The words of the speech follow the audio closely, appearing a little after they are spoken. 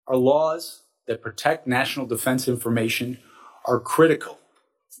Our laws that protect national defense information are critical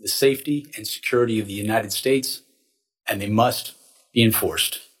to the safety and security of the United States, and they must be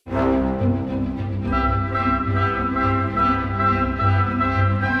enforced.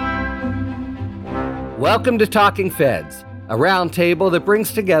 Welcome to Talking Feds, a roundtable that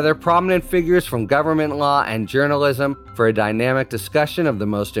brings together prominent figures from government law and journalism for a dynamic discussion of the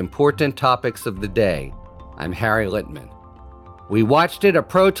most important topics of the day. I'm Harry Littman. We watched it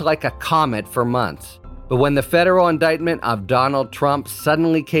approach like a comet for months, but when the federal indictment of Donald Trump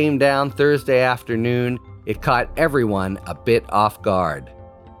suddenly came down Thursday afternoon, it caught everyone a bit off guard.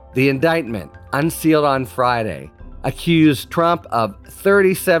 The indictment, unsealed on Friday, accused Trump of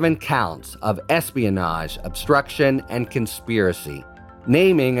 37 counts of espionage, obstruction, and conspiracy,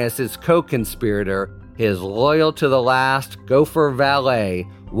 naming as his co-conspirator his loyal-to-the-last gopher valet,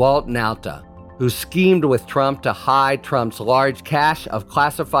 Walt Nauta, who schemed with Trump to hide Trump's large cache of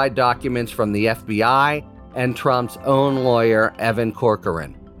classified documents from the FBI and Trump's own lawyer, Evan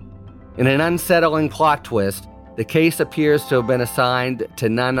Corcoran. In an unsettling plot twist, the case appears to have been assigned to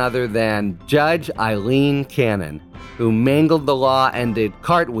none other than Judge Eileen Cannon, who mangled the law and did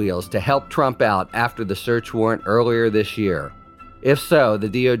cartwheels to help Trump out after the search warrant earlier this year. If so, the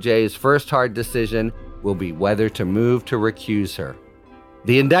DOJ's first hard decision will be whether to move to recuse her.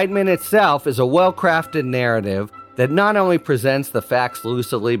 The indictment itself is a well-crafted narrative that not only presents the facts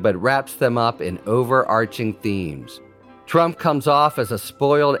lucidly but wraps them up in overarching themes. Trump comes off as a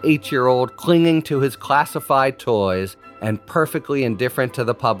spoiled 8-year-old clinging to his classified toys and perfectly indifferent to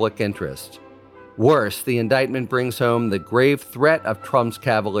the public interest. Worse, the indictment brings home the grave threat of Trump's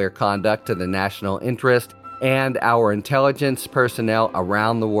cavalier conduct to the national interest and our intelligence personnel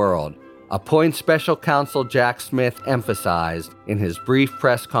around the world, a point Special Counsel Jack Smith emphasized in his brief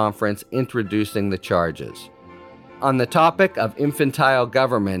press conference introducing the charges. On the topic of infantile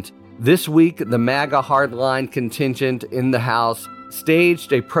government, this week, the MAGA hardline contingent in the House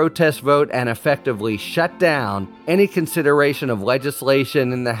staged a protest vote and effectively shut down any consideration of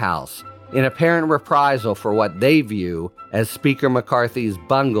legislation in the House, in apparent reprisal for what they view as Speaker McCarthy's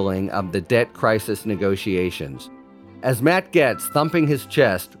bungling of the debt crisis negotiations. As Matt Gaetz, thumping his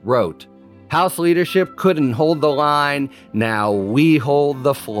chest, wrote, "House leadership couldn't hold the line, now we hold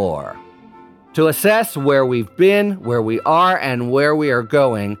the floor." To assess where we've been, where we are, and where we are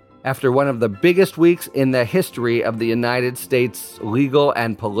going, after one of the biggest weeks in the history of the United States legal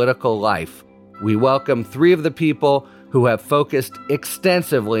and political life, we welcome three of the people who have focused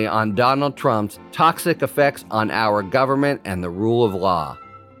extensively on Donald Trump's toxic effects on our government and the rule of law.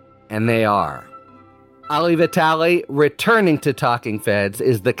 And they are: Ali Vitale, returning to Talking Feds,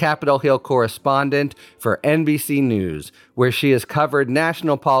 is the Capitol Hill correspondent for NBC News, where she has covered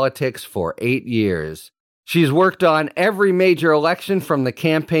national politics for 8 years. She's worked on every major election from the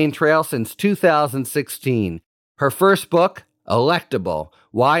campaign trail since 2016. Her first book, Electable: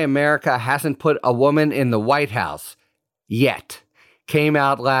 Why America Hasn't Put a Woman in the White House Yet, came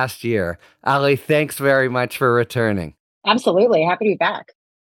out last year. Ali, thanks very much for returning. Absolutely. Happy to be back.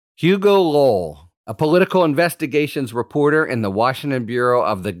 Hugo Lowell, a political investigations reporter in the Washington Bureau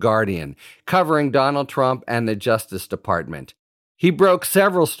of The Guardian, covering Donald Trump and the Justice Department. He broke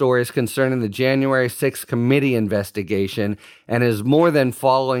several stories concerning the January 6th committee investigation and is more than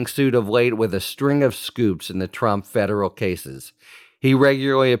following suit of late with a string of scoops in the Trump federal cases. He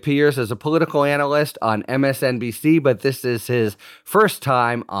regularly appears as a political analyst on MSNBC, but this is his first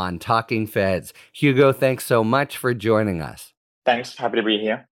time on Talking Feds. Hugo, thanks so much for joining us. Thanks. Happy to be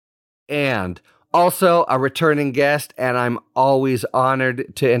here. And also a returning guest, and I'm always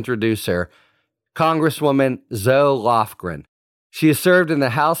honored to introduce her, Congresswoman Zoe Lofgren. She has served in the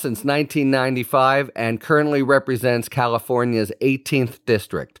House since 1995 and currently represents California's 18th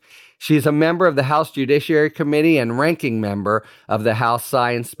District. She's a member of the House Judiciary Committee and ranking member of the House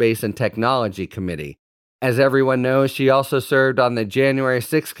Science, Space, and Technology Committee. As everyone knows, she also served on the January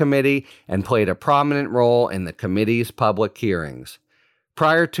 6th committee and played a prominent role in the committee's public hearings.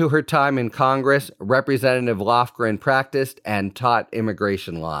 Prior to her time in Congress, Representative Lofgren practiced and taught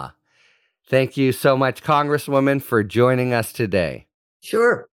immigration law. Thank you so much, Congresswoman, for joining us today.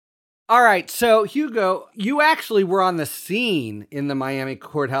 Sure. All right. So, Hugo, you actually were on the scene in the Miami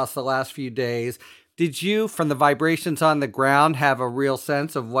courthouse the last few days. Did you, from the vibrations on the ground, have a real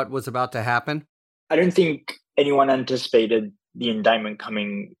sense of what was about to happen? I don't think anyone anticipated the indictment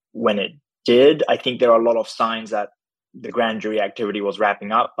coming when it did. I think there are a lot of signs that the grand jury activity was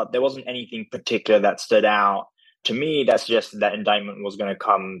wrapping up, but there wasn't anything particular that stood out to me that suggested that indictment was going to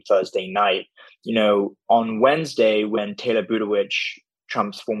come Thursday night. You know, on Wednesday, when Taylor Buttigieg,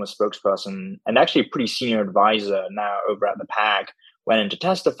 Trump's former spokesperson and actually a pretty senior advisor now over at the PAC, went in to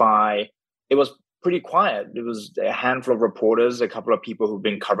testify, it was pretty quiet. It was a handful of reporters, a couple of people who've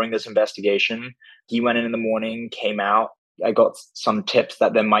been covering this investigation. He went in the morning, came out. I got some tips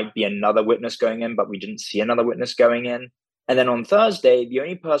that there might be another witness going in, but we didn't see another witness going in. And then on Thursday, the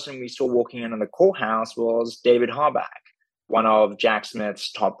only person we saw walking in on the courthouse was David Harback, one of Jack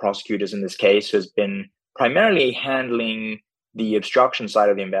Smith's top prosecutors in this case, who has been primarily handling the obstruction side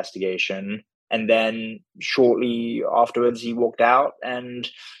of the investigation. And then shortly afterwards, he walked out and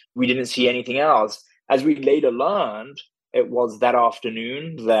we didn't see anything else. As we later learned, it was that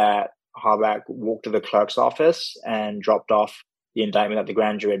afternoon that Harback walked to the clerk's office and dropped off the indictment that the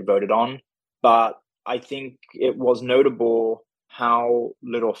grand jury had voted on. But I think it was notable how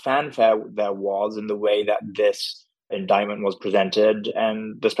little fanfare there was in the way that this indictment was presented,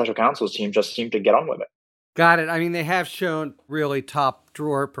 and the special counsel's team just seemed to get on with it. Got it. I mean, they have shown really top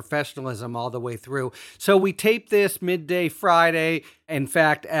drawer professionalism all the way through. So we taped this midday Friday. In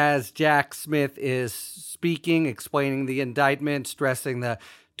fact, as Jack Smith is speaking, explaining the indictment, stressing the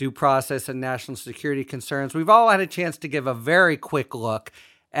due process and national security concerns, we've all had a chance to give a very quick look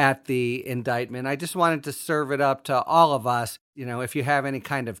at the indictment. I just wanted to serve it up to all of us. You know, if you have any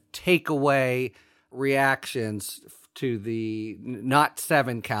kind of takeaway reactions to the not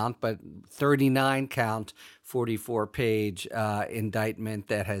 7 count, but 39 count, 44-page indictment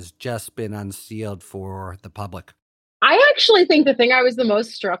that has just been unsealed for the public. I actually think the thing I was the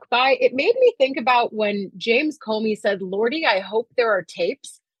most struck by, it made me think about when James Comey said, "Lordy, I hope there are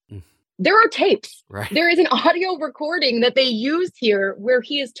tapes." There are tapes. Right. There is an audio recording that they used here where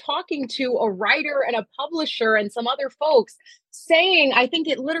he is talking to a writer and a publisher and some other folks saying, I think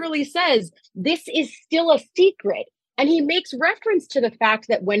it literally says, this is still a secret. And he makes reference to the fact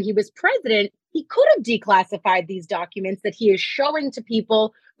that when he was president, he could have declassified these documents that he is showing to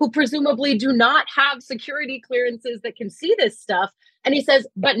people who presumably do not have security clearances that can see this stuff. And he says,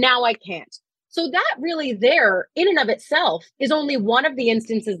 but now I can't. So that really there, in and of itself, is only one of the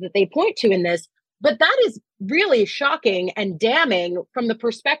instances that they point to in this. But that is really shocking and damning from the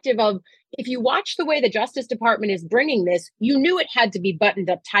perspective of, if you watch the way the Justice Department is bringing this, you knew it had to be buttoned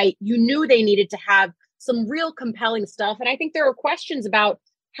up tight. You knew they needed to have some real compelling stuff. And I think there are questions about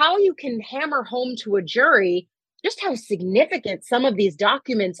how you can hammer home to a jury just how significant some of these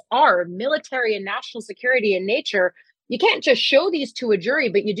documents are, military and national security in nature. You can't just show these to a jury,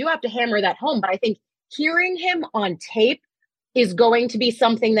 but you do have to hammer that home. But I think hearing him on tape is going to be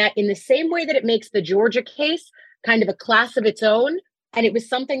something that, in the same way that it makes the Georgia case kind of a class of its own, and it was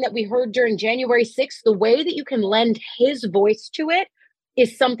something that we heard during January 6th, the way that you can lend his voice to it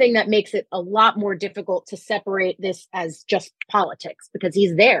is something that makes it a lot more difficult to separate this as just politics, because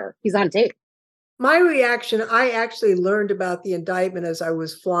he's there, he's on tape. My reaction, I actually learned about the indictment as I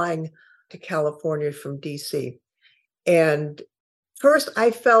was flying to California from DC. And first,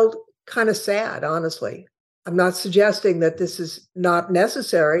 I felt kind of sad, honestly. I'm not suggesting that this is not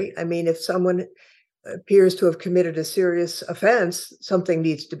necessary. I mean, if someone appears to have committed a serious offense, something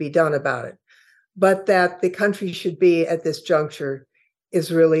needs to be done about it. But that the country should be at this juncture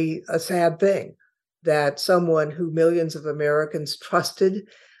is really a sad thing, that someone who millions of Americans trusted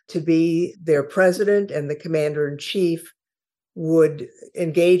to be their president and the commander-in-chief would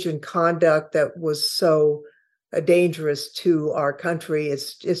engage in conduct that was so dangerous to our country.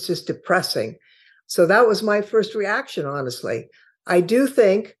 It's just depressing. So that was my first reaction, honestly. I do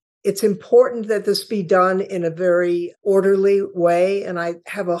think it's important that this be done in a very orderly way, and I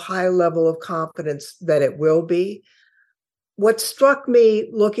have a high level of confidence that it will be. What struck me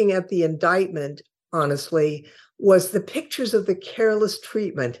looking at the indictment, honestly, was the pictures of the careless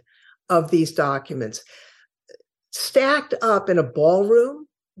treatment of these documents. Stacked up in a ballroom,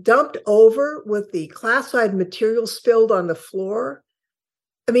 dumped over with the classified material spilled on the floor.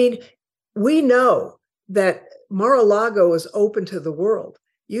 I mean, we know that Mar-a-Lago is open to the world.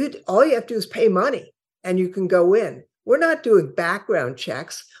 All you have to do is pay money and you can go in. We're not doing background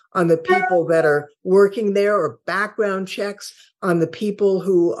checks on the people that are working there or background checks on the people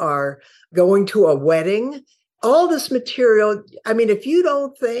who are going to a wedding. All this material, I mean, if you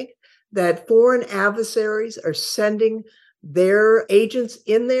don't think that foreign adversaries are sending their agents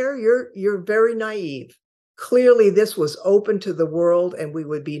in there, you're very naive. Clearly, this was open to the world, and we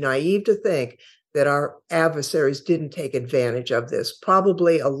would be naive to think that our adversaries didn't take advantage of this.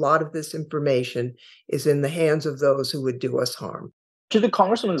 Probably a lot of this information is in the hands of those who would do us harm. To the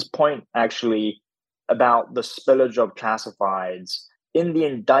Congressman's point, actually, about the spillage of classifieds, in the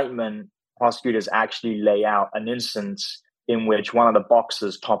indictment, prosecutors actually lay out an instance in which one of the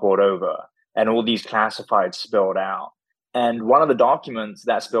boxes toppled over and all these classifieds spilled out. And one of the documents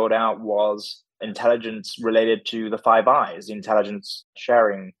that spilled out was intelligence related to the Five Eyes, the intelligence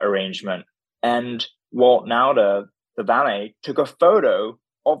sharing arrangement. And Walt Nauder, the valet, took a photo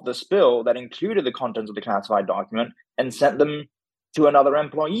of the spill that included the contents of the classified document and sent them to another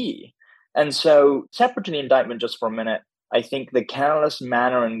employee. And so, separate to the indictment just for a minute, I think the careless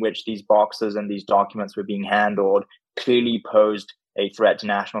manner in which these boxes and these documents were being handled clearly posed a threat to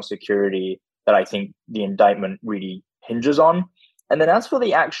national security that I think the indictment really hinges on. And then as for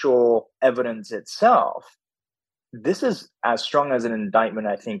the actual evidence itself, this is as strong as an indictment,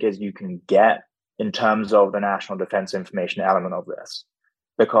 I think, as you can get in terms of the national defense information element of this.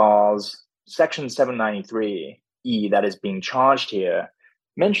 Because Section 793E that is being charged here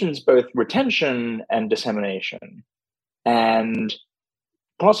mentions both retention and dissemination. And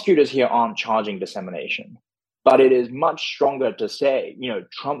prosecutors here aren't charging dissemination. But it is much stronger to say,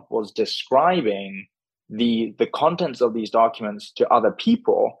 Trump was describing the contents of these documents to other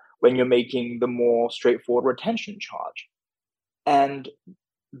people when you're making the more straightforward retention charge. And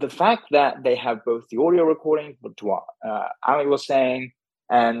the fact that they have both the audio recording, to what Ali was saying,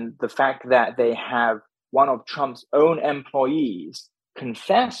 and the fact that they have one of Trump's own employees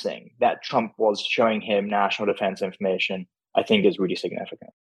confessing that Trump was showing him national defense information, I think is really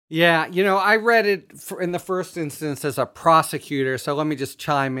significant. Yeah, I read it in the first instance as a prosecutor, so let me just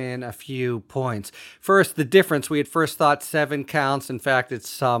chime in a few points. First, the difference. We had first thought 7 counts. In fact, it's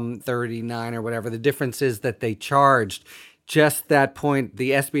some 39 or whatever. The difference is that they charged just that point,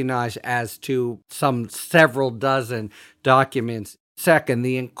 the espionage, as to some several dozen documents. Second,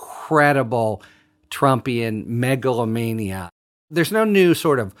 the incredible Trumpian megalomania. There's no new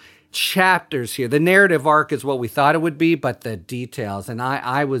sort of chapters here. The narrative arc is what we thought it would be, but the details. And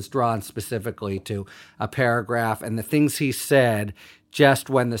I was drawn specifically to a paragraph and the things he said just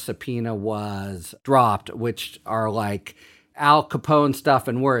when the subpoena was dropped, which are like Al Capone stuff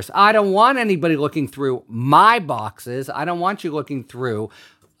and worse. I don't want anybody looking through my boxes. I don't want you looking through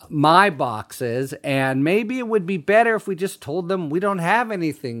my boxes, and maybe it would be better if we just told them we don't have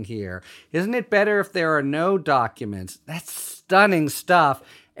anything here. Isn't it better if there are no documents? That's stunning stuff.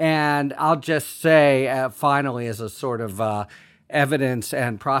 And I'll just say, finally, as a sort of evidence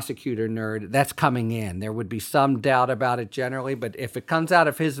and prosecutor nerd, that's coming in. There would be some doubt about it generally, but if it comes out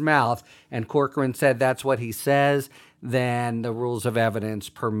of his mouth and Corcoran said that's what he says, then the rules of evidence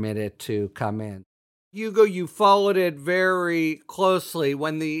permit it to come in. Hugo, you followed it very closely.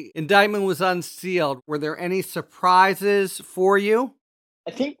 When the indictment was unsealed, were there any surprises for you?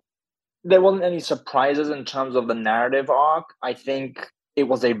 I think there wasn't any surprises in terms of the narrative arc. I think it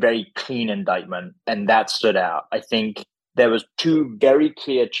was a very clean indictment, and that stood out. I think there was 2 very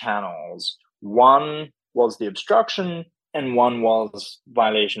clear channels. One was the obstruction, and one was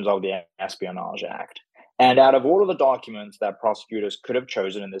violations of the Espionage Act. And out of all of the documents that prosecutors could have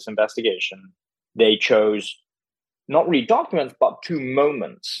chosen in this investigation, they chose not really documents, but 2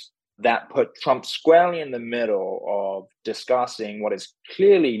 moments that put Trump squarely in the middle of discussing what is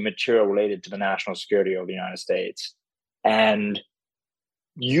clearly material related to the national security of the United States, and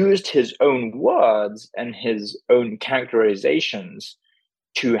used his own words and his own characterizations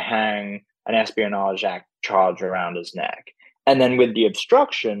to hang an Espionage Act charge around his neck. And then with the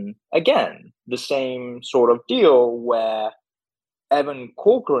obstruction, again, the same sort of deal where Evan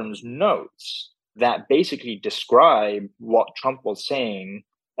Corcoran's notes that basically describe what Trump was saying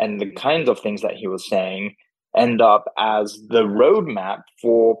and the kinds of things that he was saying end up as the roadmap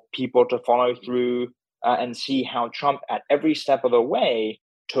for people to follow through and see how Trump at every step of the way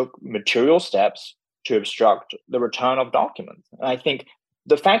took material steps to obstruct the return of documents. And I think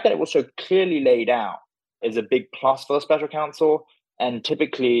the fact that it was so clearly laid out is a big plus for the special counsel. And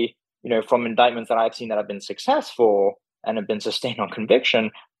typically, from indictments that I've seen that have been successful and have been sustained on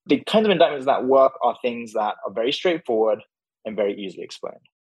conviction, the kinds of indictments that work are things that are very straightforward and very easily explained.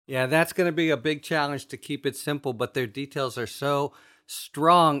 Yeah, that's going to be a big challenge to keep it simple, but their details are so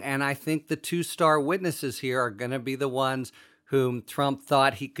strong. And I think the 2-star witnesses here are going to be the ones whom Trump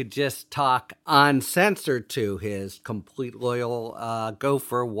thought he could just talk uncensored to, his complete loyal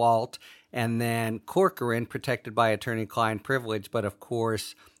gopher, Walt, and then Corcoran, protected by attorney-client privilege, but of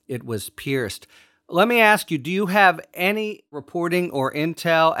course it was pierced. Let me ask you, do you have any reporting or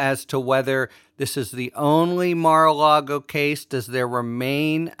intel as to whether this is the only Mar-a-Lago case? Does there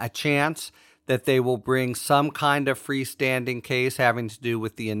remain a chance that they will bring some kind of freestanding case having to do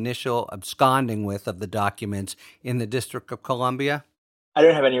with the initial absconding with of the documents in the District of Columbia? I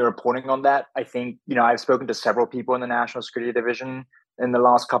don't have any reporting on that. I think, I've spoken to several people in the National Security Division in the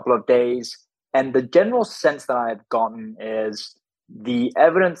last couple of days, and the general sense that I've gotten is the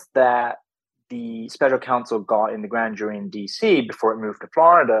evidence that the special counsel got in the grand jury in DC before it moved to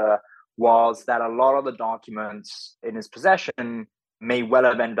Florida was that a lot of the documents in his possession may well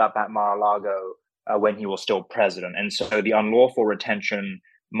have ended up at Mar-a-Lago when he was still president. And so the unlawful retention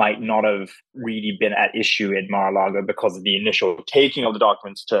might not have really been at issue in Mar-a-Lago because the initial taking of the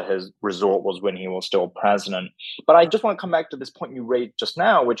documents to his resort was when he was still president. But I just want to come back to this point you raised just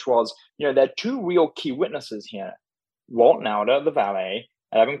now, which was, there are two real key witnesses here, Walt Nauder, the valet,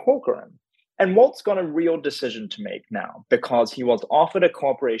 and Evan Corcoran. And Walt's got a real decision to make now because he was offered a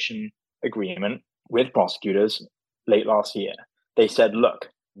cooperation agreement with prosecutors late last year. They said, look,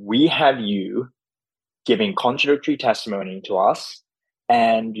 we have you giving contradictory testimony to us,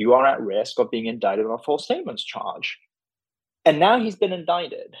 and you are at risk of being indicted on a false statements charge. And now he's been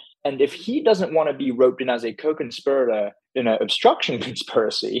indicted. And if he doesn't want to be roped in as a co-conspirator in an obstruction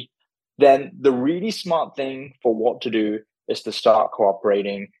conspiracy, then the really smart thing for Walt to do is to start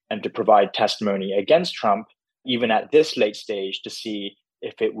cooperating and to provide testimony against Trump, even at this late stage, to see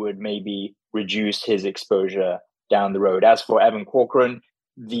if it would maybe reduce his exposure down the road. As for Evan Corcoran,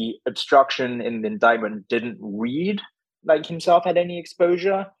 the obstruction in the indictment didn't read like himself had any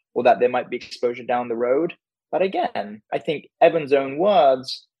exposure or that there might be exposure down the road. But again, I think Evan's own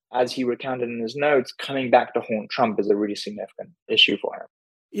words, as he recounted in his notes, coming back to haunt Trump is a really significant issue for him.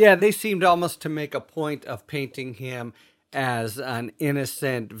 Yeah, they seemed almost to make a point of painting him as an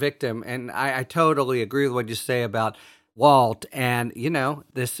innocent victim. And I totally agree with what you say about Walt. And,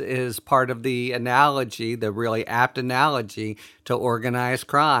 this is part of the analogy, the really apt analogy to organized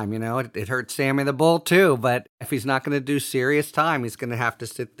crime. It hurt Sammy the Bull too, but if he's not going to do serious time, he's going to have to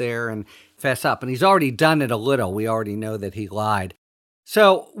sit there and fess up. And he's already done it a little. We already know that he lied.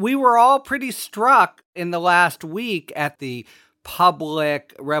 So we were all pretty struck in the last week at the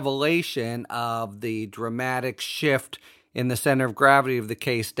public revelation of the dramatic shift in the center of gravity of the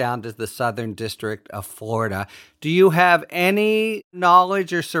case down to the Southern District of Florida. Do you have any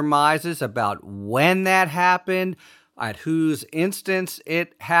knowledge or surmises about when that happened, at whose instance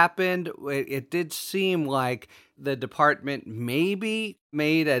it happened? It did seem like the department maybe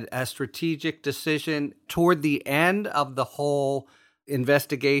made a strategic decision toward the end of the whole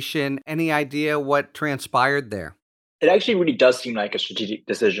investigation. Any idea what transpired there? It actually really does seem like a strategic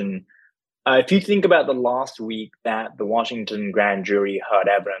decision. If you think about the last week that the Washington grand jury heard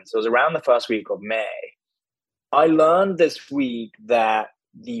evidence, it was around the first week of May. I learned this week that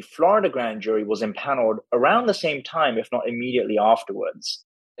the Florida grand jury was impaneled around the same time, if not immediately afterwards.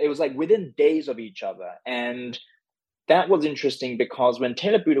 It was like within days of each other. And that was interesting because when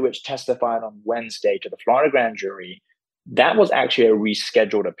Taylor Budowich testified on Wednesday to the Florida grand jury, that was actually a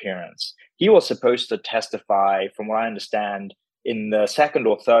rescheduled appearance. He was supposed to testify, from what I understand, in the second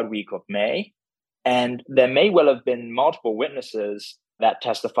or third week of May. And there may well have been multiple witnesses that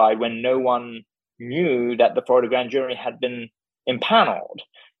testified when no one knew that the Florida grand jury had been impaneled.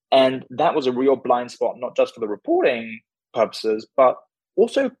 And that was a real blind spot, not just for the reporting purposes, but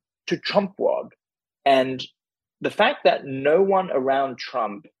also to Trump world. And the fact that no one around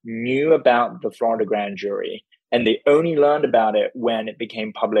Trump knew about the Florida grand jury, and they only learned about it when it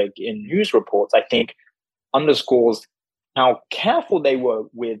became public in news reports, I think underscores how careful they were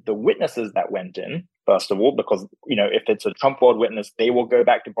with the witnesses that went in, first of all, because, if it's a Trump world witness, they will go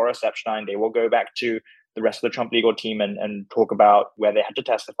back to Boris Epshteyn, they will go back to the rest of the Trump legal team and talk about where they had to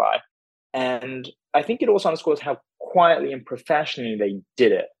testify. And I think it also underscores how quietly and professionally they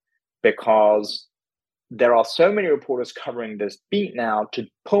did it, because there are so many reporters covering this beat now. To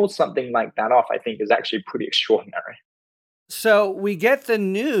pull something like that off, I think, is actually pretty extraordinary. So we get the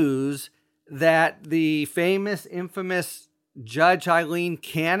news that the infamous Judge Eileen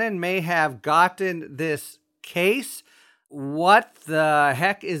Cannon may have gotten this case. What the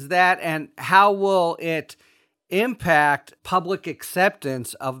heck is that, and how will it impact public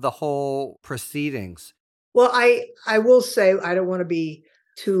acceptance of the whole proceedings? Well, I will say, I don't want to be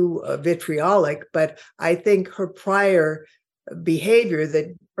too vitriolic, but I think her prior behavior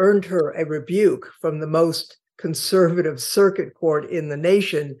that earned her a rebuke from the most conservative circuit court in the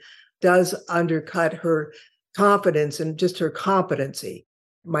nation does undercut her confidence and just her competency.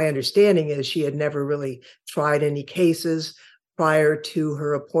 My understanding is she had never really tried any cases prior to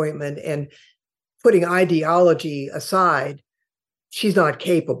her appointment, and putting ideology aside, she's not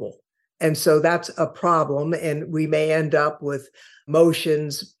capable. And so that's a problem. And we may end up with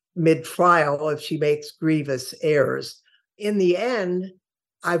motions mid-trial if she makes grievous errors. In the end,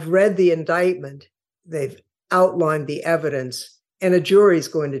 I've read the indictment. They've outlined the evidence, and a jury is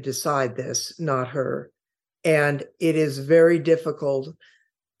going to decide this, not her. And it is very difficult.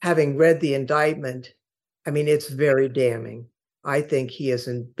 Having read the indictment, it's very damning. I think he is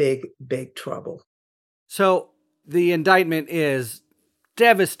in big, big trouble. So the indictment is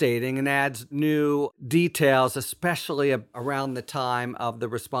devastating and adds new details, especially around the time of the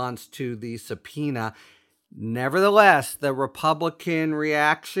response to the subpoena. Nevertheless, the Republican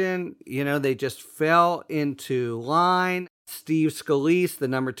reaction, they just fell into line. Steve Scalise, the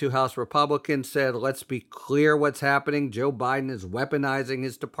number 2 House Republican, said, let's be clear what's happening. Joe Biden is weaponizing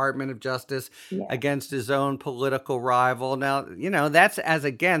his Department of Justice against his own political rival. Now, that's as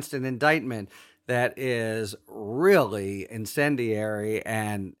against an indictment that is really incendiary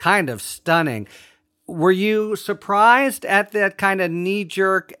and kind of stunning. Were you surprised at that kind of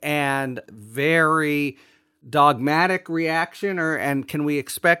knee-jerk and very dogmatic reaction, and can we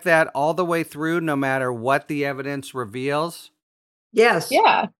expect that all the way through, no matter what the evidence reveals? Yes.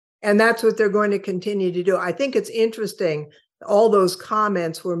 Yeah. And that's what they're going to continue to do. I think it's interesting. All those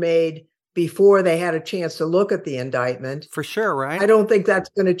comments were made before they had a chance to look at the indictment. For sure, right? I don't think that's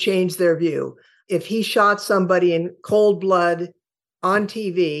going to change their view. If he shot somebody in cold blood on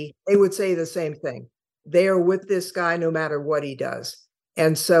TV, they would say the same thing. They are with this guy no matter what he does.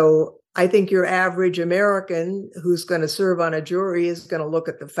 And so I think your average American who's going to serve on a jury is going to look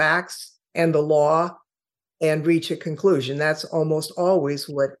at the facts and the law and reach a conclusion. That's almost always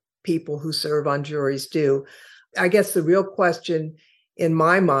what people who serve on juries do. I guess the real question in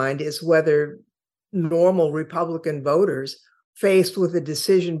my mind is whether normal Republican voters faced with a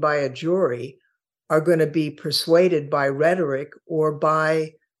decision by a jury are going to be persuaded by rhetoric or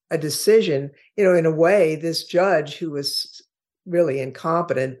by a decision. In a way, this judge, who was really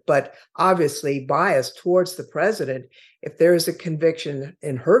incompetent, but obviously biased towards the president, if there is a conviction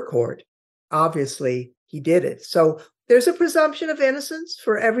in her court, obviously he did it. So there's a presumption of innocence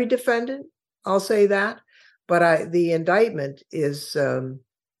for every defendant. I'll say that. But the indictment is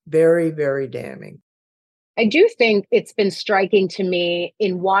very, very damning. I do think it's been striking to me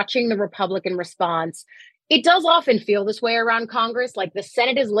in watching the Republican response. It does often feel this way around Congress, like the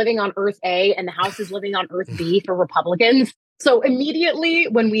Senate is living on Earth A and the House is living on Earth B for Republicans. So immediately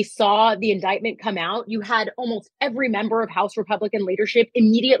when we saw the indictment come out, you had almost every member of House Republican leadership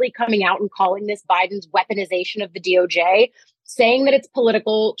immediately coming out and calling this Biden's weaponization of the DOJ, saying that it's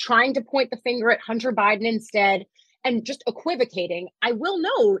political, trying to point the finger at Hunter Biden instead, and just equivocating. I will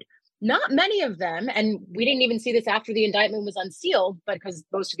note, not many of them, and we didn't even see this after the indictment was unsealed, but because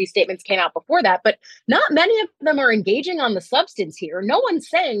most of these statements came out before that, but not many of them are engaging on the substance here. No one's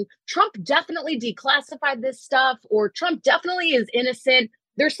saying Trump definitely declassified this stuff or Trump definitely is innocent.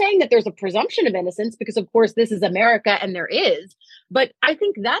 They're saying that there's a presumption of innocence because, of course, this is America and there is. But I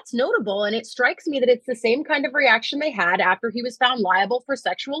think that's notable. And it strikes me that it's the same kind of reaction they had after he was found liable for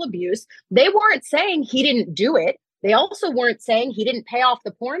sexual abuse. They weren't saying he didn't do it. They also weren't saying he didn't pay off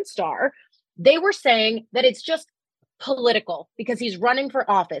the porn star. They were saying that it's just political because he's running for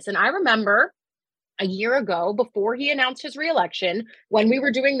office. And I remember a year ago, before he announced his reelection, when we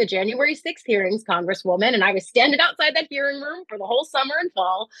were doing the January 6th hearings, Congresswoman, and I was standing outside that hearing room for the whole summer and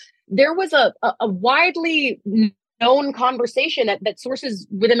fall, there was a widely known conversation that sources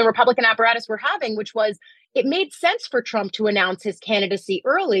within the Republican apparatus were having, which was it made sense for Trump to announce his candidacy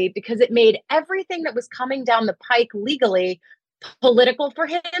early because it made everything that was coming down the pike legally political for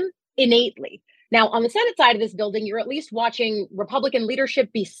him innately. Now, on the Senate side of this building, you're at least watching Republican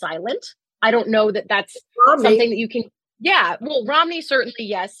leadership be silent. I don't know that that's something that you can. Yeah, well, Romney certainly,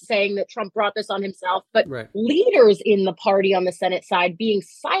 yes, saying that Trump brought this on himself, but leaders in the party on the Senate side being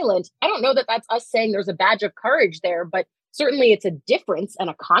silent, I don't know that that's us saying there's a badge of courage there, but certainly it's a difference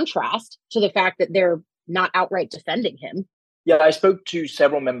and a contrast to the fact that they're not outright defending him. Yeah, I spoke to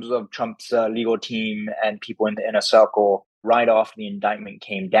several members of Trump's legal team and people in the inner circle right after the indictment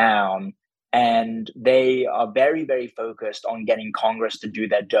came down. And they are very, very focused on getting Congress to do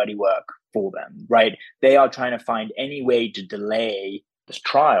their dirty work for them, right? They are trying to find any way to delay this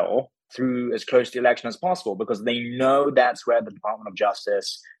trial through as close to the election as possible because they know that's where the Department of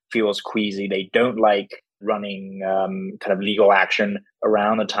Justice feels queasy. They don't like running kind of legal action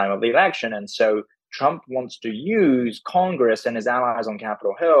around the time of the election. And so Trump wants to use Congress and his allies on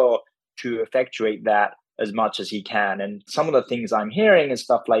Capitol Hill to effectuate that as much as he can. And some of the things I'm hearing is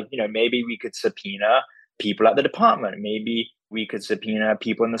stuff like, maybe we could subpoena people at the department. Maybe we could subpoena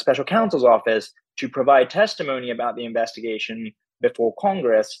people in the special counsel's office to provide testimony about the investigation before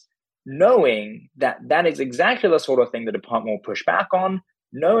Congress, knowing that that is exactly the sort of thing the department will push back on,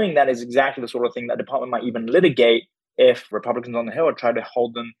 knowing that is exactly the sort of thing that the department might even litigate if Republicans on the Hill try to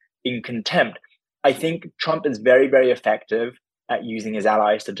hold them in contempt. I think Trump is very, very effective at using his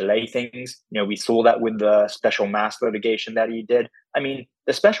allies to delay things. We saw that with the special master litigation that he did. I mean,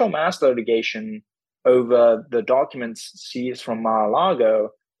 the special master litigation over the documents seized from Mar-a-Lago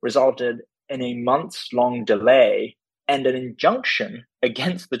resulted in a months-long delay. and an injunction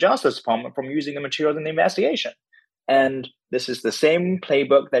against the Justice Department from using the materials in the investigation. And this is the same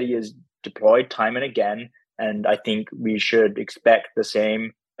playbook that he has deployed time and again. And I think we should expect the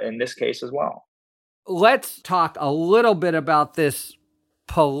same in this case as well. Let's talk a little bit about this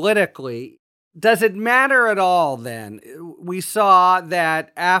politically. Does it matter at all then? We saw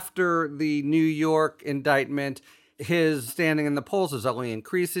that after the New York indictment, his standing in the polls has only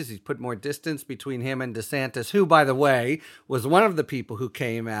increases. He's put more distance between him and DeSantis, who, by the way, was one of the people who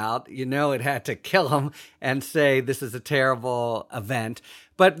came out. It had to kill him and say this is a terrible event.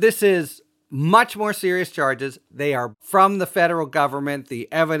 But this is much more serious charges. They are from the federal government.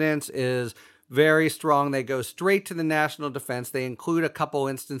 The evidence is very strong. They go straight to the national defense. They include a couple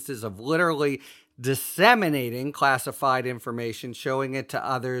instances of literally disseminating classified information, showing it to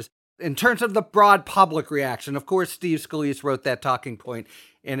others. In terms of the broad public reaction, of course, Steve Scalise wrote that talking point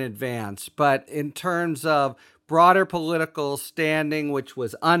in advance. But in terms of broader political standing, which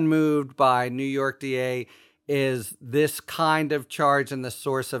was unmoved by New York DA, is this kind of charge and the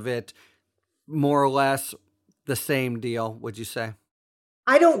source of it more or less the same deal, would you say?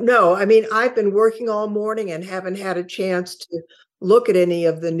 I don't know. I mean, I've been working all morning and haven't had a chance to look at any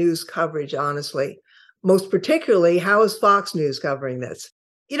of the news coverage, honestly. Most particularly, how is Fox News covering this?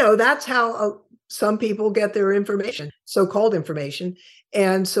 That's how some people get their information, so-called information.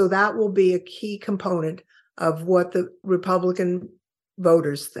 And so that will be a key component of what the Republican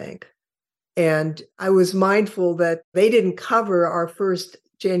voters think. And I was mindful that they didn't cover our first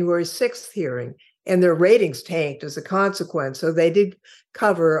January 6th hearing, and their ratings tanked as a consequence. So they did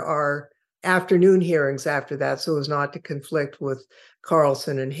cover our afternoon hearings after that, so as not to conflict with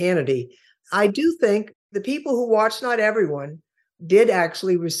Carlson and Hannity. I do think the people who watched, not everyone, did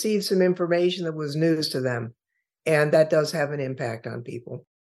actually receive some information that was news to them. And that does have an impact on people.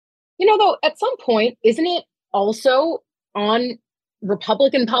 Though, at some point, isn't it also on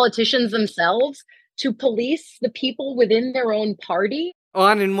Republican politicians themselves to police the people within their own party?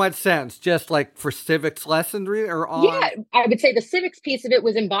 On in what sense? Just like for civics lessonry or on? Yeah, I would say the civics piece of it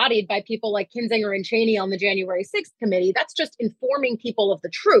was embodied by people like Kinzinger and Cheney on the January 6th committee. That's just informing people of the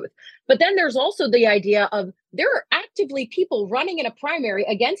truth. But then there's also the idea of there are actively people running in a primary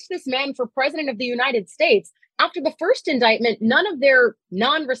against this man for president of the United States. After the first indictment, none of their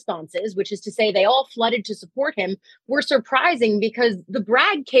non-responses, which is to say they all flooded to support him, were surprising because the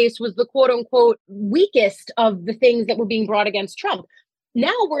Bragg case was the quote unquote weakest of the things that were being brought against Trump.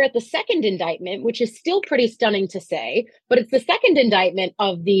 Now we're at the second indictment, which is still pretty stunning to say, but it's the second indictment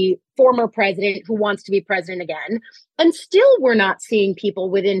of the former president who wants to be president again. And still we're not seeing people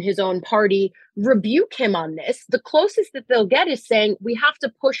within his own party rebuke him on this. The closest that they'll get is saying we have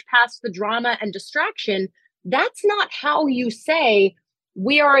to push past the drama and distraction. That's not how you say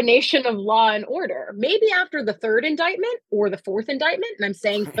we are a nation of law and order. Maybe after the third indictment or the fourth indictment, and I'm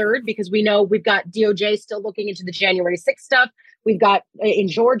saying third because we know we've got DOJ still looking into the January 6th stuff. We've got in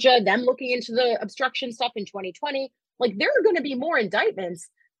Georgia, them looking into the obstruction stuff in 2020. Like there are going to be more indictments.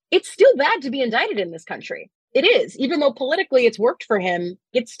 It's still bad to be indicted in this country. It is. Even though politically it's worked for him,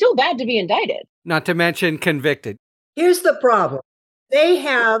 it's still bad to be indicted. Not to mention convicted. Here's the problem. They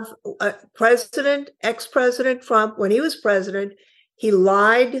have ex-President Trump, when he was president, he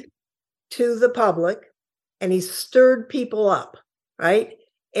lied to the public and he stirred people up, right?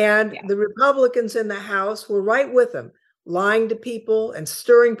 And the Republicans in the House were right with him, lying to people and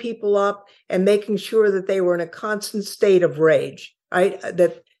stirring people up and making sure that they were in a constant state of rage, right?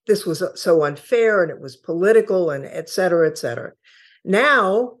 That this was so unfair and it was political and et cetera, et cetera.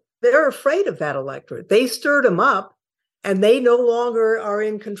 Now they're afraid of that electorate. They stirred them up and they no longer are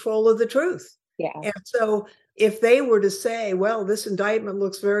in control of the truth. Yeah. And so if they were to say, well, this indictment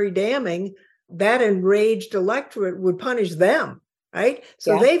looks very damning, that enraged electorate would punish them, right?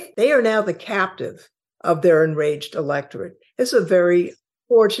 So they are now the captive of their enraged electorate. It's a very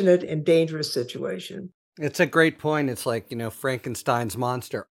fortunate and dangerous situation. It's a great point. It's like, Frankenstein's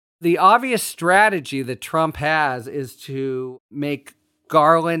monster. The obvious strategy that Trump has is to make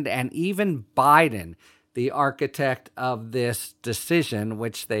Garland and even Biden the architect of this decision,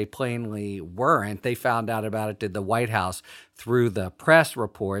 which they plainly weren't. They found out about it, did the White House, through the press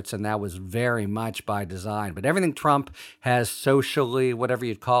reports, and that was very much by design. But everything Trump has socially, whatever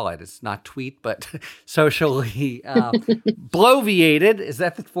you'd call it, it's not tweet, but socially bloviated, is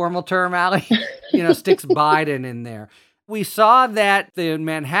that the formal term, Allie? Sticks Biden in there. We saw that the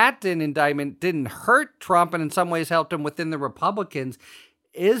Manhattan indictment didn't hurt Trump and in some ways helped him within the Republicans.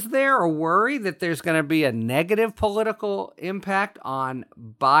 Is there a worry that there's going to be a negative political impact on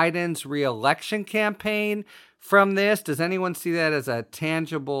Biden's reelection campaign from this? Does anyone see that as a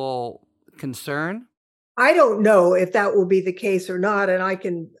tangible concern? I don't know if that will be the case or not. And I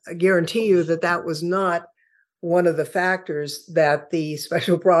can guarantee you that that was not one of the factors that the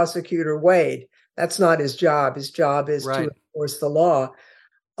special prosecutor weighed. That's not his job. His job is Right. to enforce the law.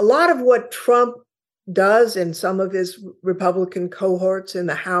 A lot of what Trump does and some of his Republican cohorts in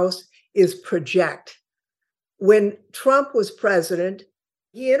the House is project. When Trump was president,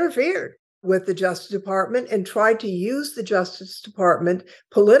 he interfered with the Justice Department and tried to use the Justice Department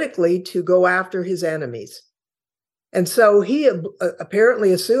politically to go after his enemies. And so he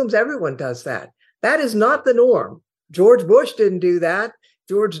apparently assumes everyone does that. That is not the norm. George Bush didn't do that.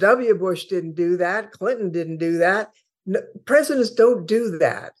 George W. Bush didn't do that. Clinton didn't do that. No, presidents don't do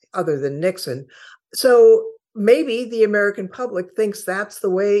that other than Nixon. So maybe the American public thinks that's the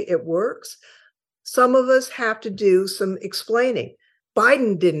way it works. Some of us have to do some explaining.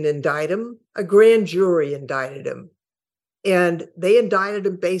 Biden didn't indict him. A grand jury indicted him. And they indicted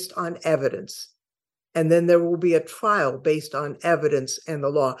him based on evidence. And then there will be a trial based on evidence and the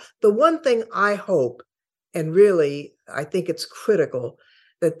law. The one thing I hope, and really I think it's critical,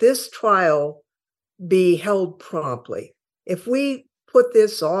 that this trial be held promptly. If we put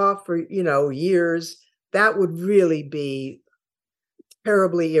this off for, years, that would really be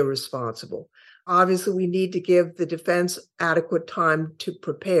terribly irresponsible. Obviously, we need to give the defense adequate time to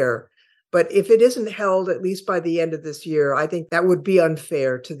prepare. But if it isn't held, at least by the end of this year, I think that would be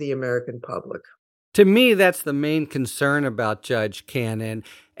unfair to the American public. To me, that's the main concern about Judge Cannon.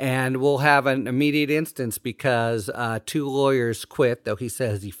 And we'll have an immediate instance because 2 lawyers quit, though he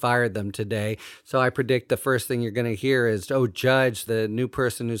says he fired them today. So I predict the first thing you're going to hear is, oh, Judge, the new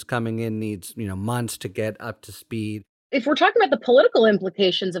person who's coming in needs, months to get up to speed. If we're talking about the political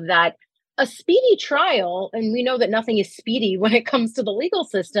implications of that, a speedy trial, and we know that nothing is speedy when it comes to the legal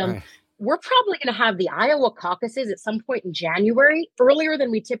system, right. We're probably going to have the Iowa caucuses at some point in January, earlier than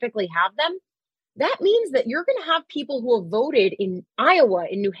we typically have them. That means that you're going to have people who have voted in Iowa,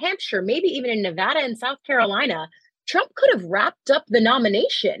 in New Hampshire, maybe even in Nevada and South Carolina. Trump could have wrapped up the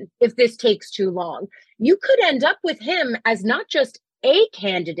nomination if this takes too long. You could end up with him as not just a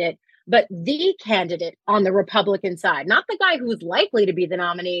candidate, but the candidate on the Republican side, not the guy who's likely to be the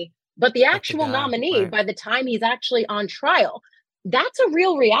nominee, but the actual nominee by the time he's actually on trial. That's a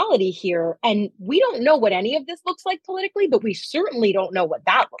real reality here. And we don't know what any of this looks like politically, but we certainly don't know what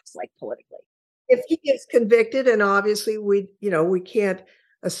that looks like politically. If he gets convicted, and obviously we can't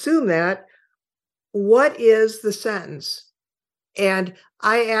assume that, what is the sentence? And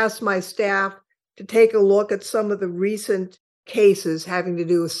I asked my staff to take a look at some of the recent cases having to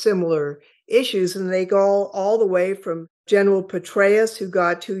do with similar issues, and they go all the way from General Petraeus, who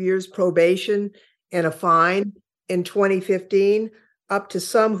got 2 years probation and a fine in 2015, up to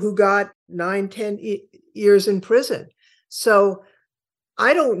some who got 9-10 years in prison. So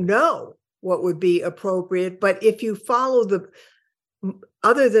I don't know what would be appropriate, but if you follow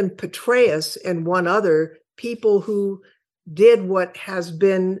other than Petraeus and one other, people who did what has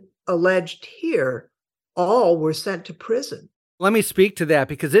been alleged here, all were sent to prison. Let me speak to that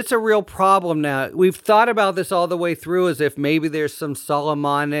because it's a real problem now. We've thought about this all the way through as if maybe there's some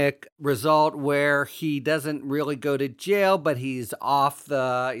Solomonic result where he doesn't really go to jail, but he's off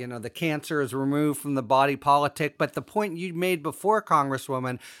the cancer is removed from the body politic. But the point you made before,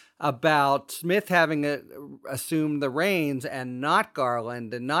 Congresswoman, about Smith having assumed the reins and not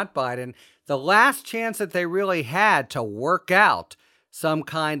Garland and not Biden, the last chance that they really had to work out some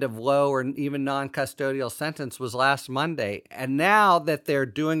kind of low or even non-custodial sentence was last Monday. And now that they're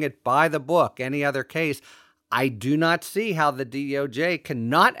doing it by the book, any other case, I do not see how the DOJ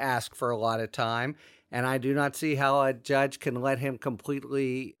cannot ask for a lot of time. And I do not see how a judge can let him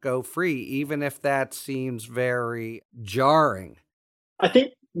completely go free, even if that seems very jarring. I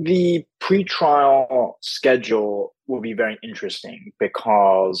think the pretrial schedule will be very interesting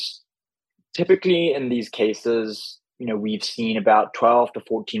because typically in these cases, we've seen about 12 to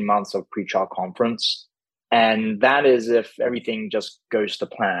 14 months of pretrial conference. And that is if everything just goes to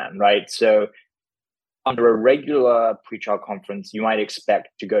plan, right? So under a regular pretrial conference, you might expect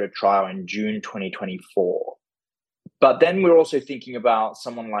to go to trial in June 2024. But then we're also thinking about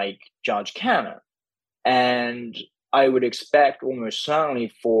someone like Judge Cannon. And I would expect almost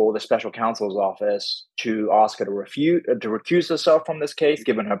certainly for the special counsel's office to ask her to recuse herself from this case,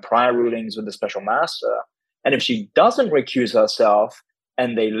 given her prior rulings with the special master. And if she doesn't recuse herself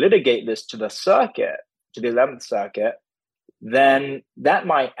and they litigate this to the circuit, to the 11th Circuit, then that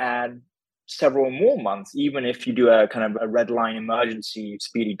might add several more months, even if you do a kind of a red line emergency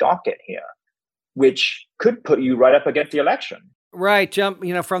speedy docket here, which could put you right up against the election. Right. Jump,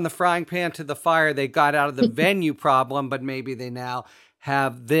 from the frying pan to the fire. They got out of the venue problem, but maybe they now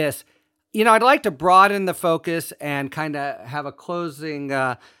have this. I'd like to broaden the focus and kind of have a closing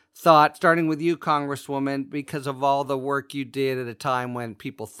thought, starting with you, Congresswoman, because of all the work you did at a time when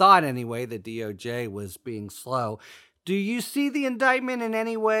people thought, anyway, the DOJ was being slow. Do you see the indictment in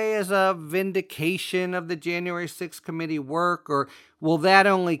any way as a vindication of the January 6th committee work, or will that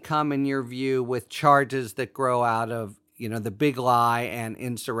only come, in your view, with charges that grow out of, the big lie and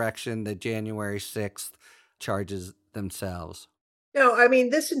insurrection, the January 6th charges themselves? No, I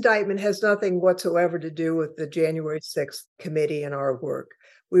mean, this indictment has nothing whatsoever to do with the January 6th committee and our work.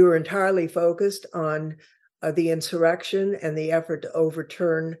 We were entirely focused on the insurrection and the effort to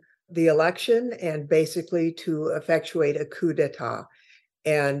overturn the election and basically to effectuate a coup d'etat.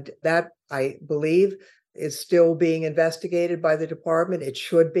 And that, I believe, is still being investigated by the department. It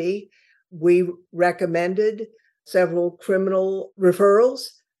should be. We recommended several criminal referrals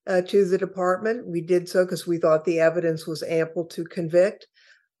to the department. We did so because we thought the evidence was ample to convict.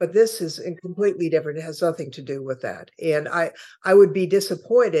 But this is completely different. It has nothing to do with that. And I would be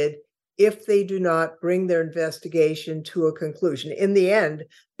disappointed if they do not bring their investigation to a conclusion. In the end,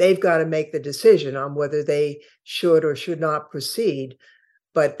 they've got to make the decision on whether they should or should not proceed.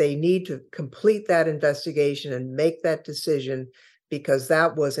 But they need to complete that investigation and make that decision, because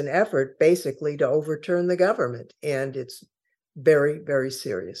that was an effort basically to overturn the government. And it's very, very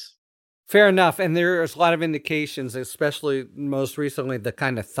serious. Fair enough. And there's a lot of indications, especially most recently, the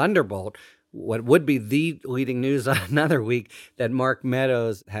kind of thunderbolt, what would be the leading news on another week, that Mark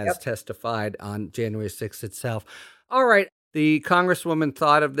Meadows has testified on January 6th itself. All right. The Congresswoman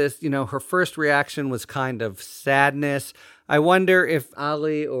thought of this, her first reaction was kind of sadness. I wonder if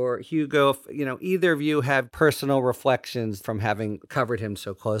Ali or Hugo, if, either of you have personal reflections from having covered him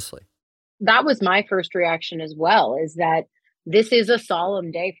so closely. That was my first reaction as well, is that this is a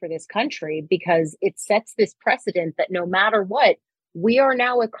solemn day for this country, because it sets this precedent that no matter what, we are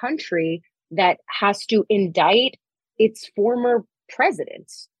now a country that has to indict its former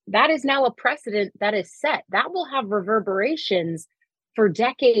presidents. That is now a precedent that is set. That will have reverberations for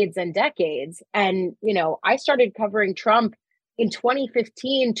decades and decades. And, I started covering Trump in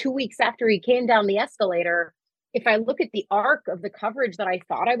 2015, 2 weeks after he came down the escalator. If I look at the arc of the coverage that I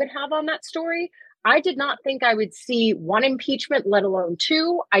thought I would have on that story, I did not think I would see one impeachment, let alone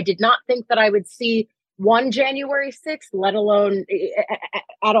two. I did not think that I would see one January 6th, let alone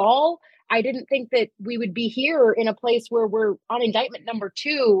at all. I didn't think that we would be here in a place where we're on indictment number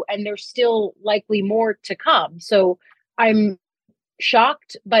 2 and there's still likely more to come. So I'm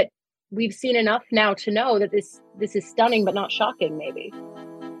shocked, but we've seen enough now to know that this is stunning, but not shocking, maybe.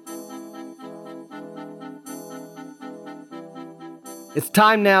 It's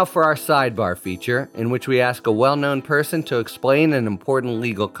time now for our sidebar feature, in which we ask a well-known person to explain an important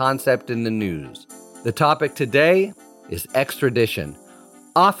legal concept in the news. The topic today is extradition.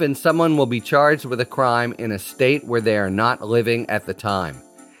 Often, someone will be charged with a crime in a state where they are not living at the time.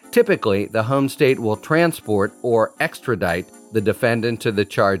 Typically, the home state will transport or extradite the defendant to the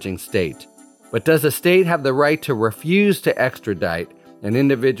charging state. But does a state have the right to refuse to extradite an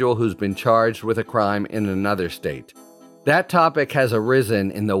individual who's been charged with a crime in another state? That topic has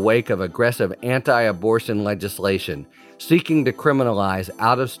arisen in the wake of aggressive anti-abortion legislation seeking to criminalize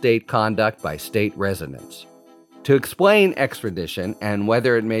out-of-state conduct by state residents. To explain extradition and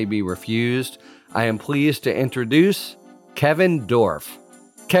whether it may be refused, I am pleased to introduce Kevin Dorff.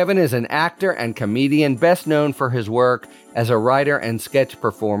 Kevin is an actor and comedian best known for his work as a writer and sketch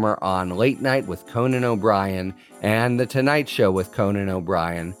performer on Late Night with Conan O'Brien and The Tonight Show with Conan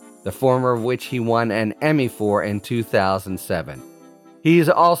O'Brien, the former of which he won an Emmy for in 2007. He's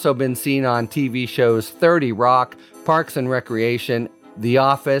also been seen on TV shows 30 Rock, Parks and Recreation, The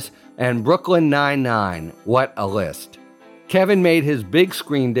Office, and Brooklyn Nine-Nine. What a list. Kevin made his big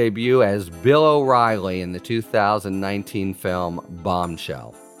screen debut as Bill O'Reilly in the 2019 film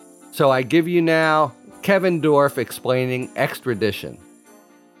Bombshell. So I give you now Kevin Dorff explaining extradition.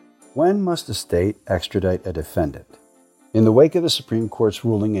 When must a state extradite a defendant? In the wake of the Supreme Court's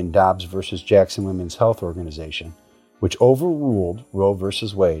ruling in Dobbs v. Jackson Women's Health Organization, which overruled Roe v.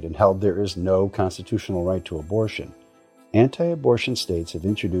 Wade and held there is no constitutional right to abortion, anti-abortion states have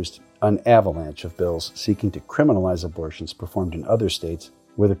introduced an avalanche of bills seeking to criminalize abortions performed in other states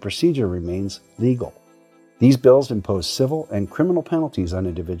where the procedure remains legal. These bills impose civil and criminal penalties on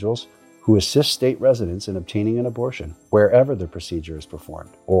individuals who assist state residents in obtaining an abortion wherever the procedure is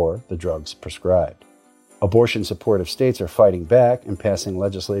performed or the drugs prescribed. Abortion-supportive states are fighting back and passing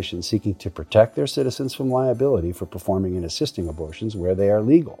legislation seeking to protect their citizens from liability for performing and assisting abortions where they are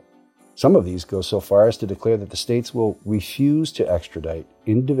legal. Some of these go so far as to declare that the states will refuse to extradite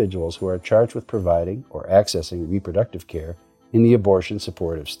individuals who are charged with providing or accessing reproductive care in the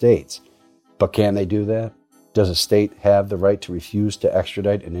abortion-supportive states, But can they do that? Does a state have the right to refuse to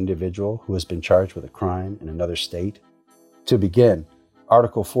extradite an individual who has been charged with a crime in another state? To begin,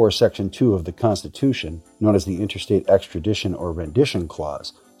 Article 4, Section 2 of the Constitution, known as the Interstate Extradition or Rendition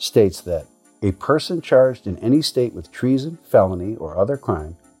Clause, states that a person charged in any state with treason, felony, or other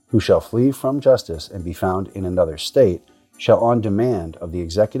crime, who shall flee from justice and be found in another state, shall on demand of the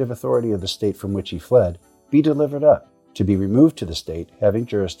executive authority of the state from which he fled, be delivered up, to be removed to the state having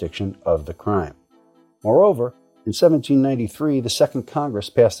jurisdiction of the crime. Moreover, in 1793, the Second Congress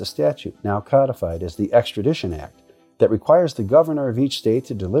passed a statute, now codified as the Extradition Act, that requires the governor of each state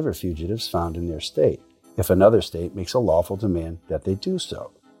to deliver fugitives found in their state, if another state makes a lawful demand that they do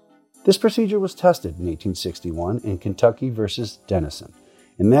so. This procedure was tested in 1861 in Kentucky versus Dennison.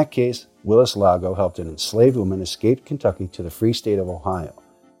 In that case, Willis Lago helped an enslaved woman escape Kentucky to the free state of Ohio.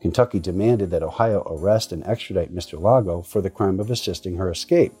 Kentucky demanded that Ohio arrest and extradite Mr. Lago for the crime of assisting her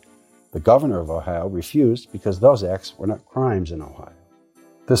escape. The governor of Ohio refused because those acts were not crimes in Ohio.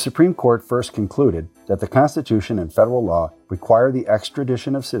 The Supreme Court first concluded that the Constitution and federal law require the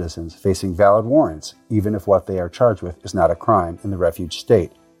extradition of citizens facing valid warrants, even if what they are charged with is not a crime in the refuge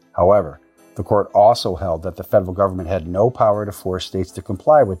state. However, the court also held that the federal government had no power to force states to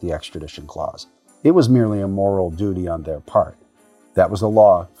comply with the extradition clause. It was merely a moral duty on their part. That was the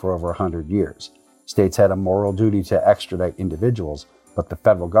law for over 100 years. States had a moral duty to extradite individuals, but the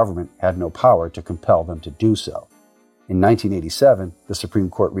federal government had no power to compel them to do so. In 1987, the Supreme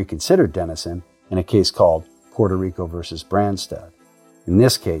Court reconsidered Dennison in a case called Puerto Rico versus Branstad. In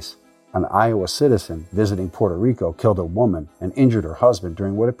this case, an Iowa citizen visiting Puerto Rico killed a woman and injured her husband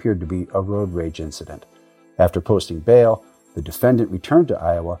during what appeared to be a road rage incident. After posting bail, the defendant returned to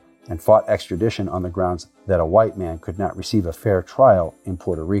Iowa and fought extradition on the grounds that a white man could not receive a fair trial in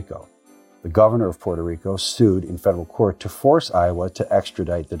Puerto Rico. The governor of Puerto Rico sued in federal court to force Iowa to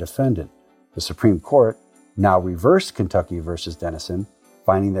extradite the defendant. The Supreme Court now reversed Kentucky versus Dennison,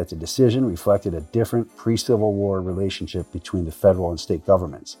 finding that the decision reflected a different pre-Civil War relationship between the federal and state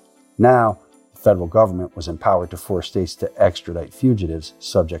governments. Now, the federal government was empowered to force states to extradite fugitives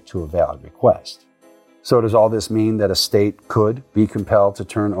subject to a valid request. So does all this mean that a state could be compelled to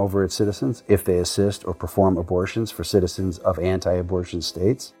turn over its citizens if they assist or perform abortions for citizens of anti-abortion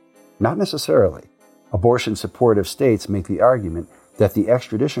states? Not necessarily. Abortion-supportive states make the argument that the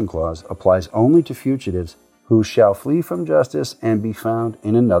extradition clause applies only to fugitives who shall flee from justice and be found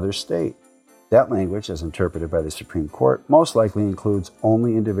in another state. That language, as interpreted by the Supreme Court, most likely includes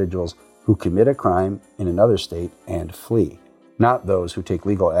only individuals who commit a crime in another state and flee, not those who take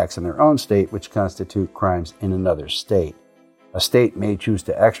legal acts in their own state which constitute crimes in another state. A state may choose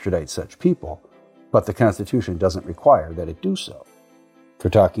to extradite such people, but the Constitution doesn't require that it do so. For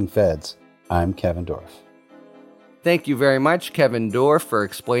Talking Feds, I'm Kevin Dorff. Thank you very much, Kevin Dorff, for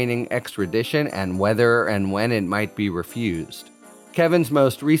explaining extradition and whether and when it might be refused. Kevin's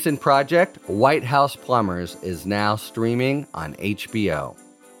most recent project, White House Plumbers, is now streaming on HBO.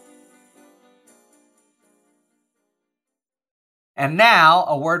 And now,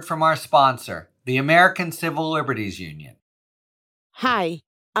 a word from our sponsor, the American Civil Liberties Union. Hi,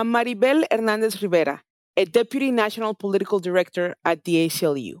 I'm Maribel Hernandez Rivera, a Deputy National Political Director at the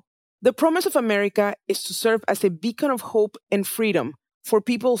ACLU. The promise of America is to serve as a beacon of hope and freedom for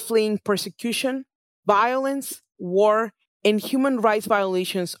people fleeing persecution, violence, war, and human rights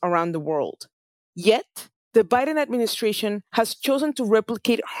violations around the world. Yet, the Biden administration has chosen to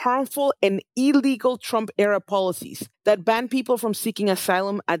replicate harmful and illegal Trump-era policies that ban people from seeking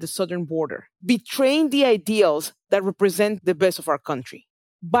asylum at the southern border, betraying the ideals that represent the best of our country.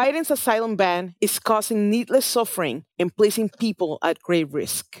 Biden's asylum ban is causing needless suffering and placing people at grave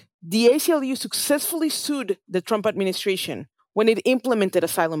risk. The ACLU successfully sued the Trump administration when it implemented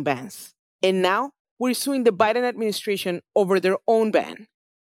asylum bans. And now, we're suing the Biden administration over their own ban.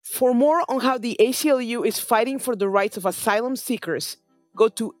 For more on how the ACLU is fighting for the rights of asylum seekers, go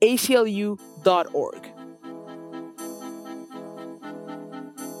to aclu.org.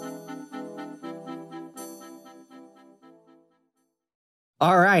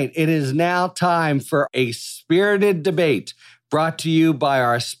 All right, it is now time for a spirited debate brought to you by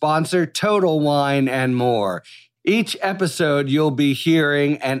our sponsor, Total Wine and More. Each episode, you'll be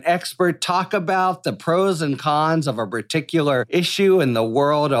hearing an expert talk about the pros and cons of a particular issue in the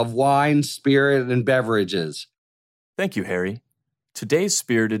world of wine, spirit, and beverages. Thank you, Harry. Today's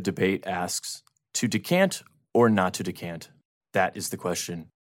spirited debate asks, to decant or not to decant? That is the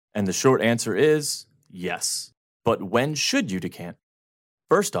question. And the short answer is yes. But when should you decant?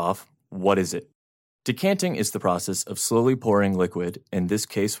 First off, what is it? Decanting is the process of slowly pouring liquid, in this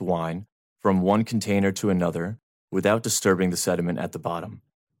case wine, from one container to another without disturbing the sediment at the bottom.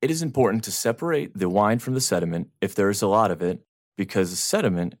 It is important to separate the wine from the sediment if there is a lot of it, because the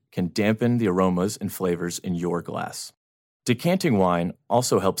sediment can dampen the aromas and flavors in your glass. Decanting wine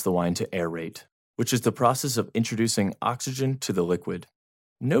also helps the wine to aerate, which is the process of introducing oxygen to the liquid.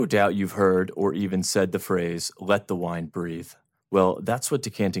 No doubt you've heard or even said the phrase, let the wine breathe. Well, that's what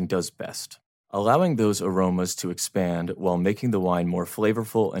decanting does best, allowing those aromas to expand while making the wine more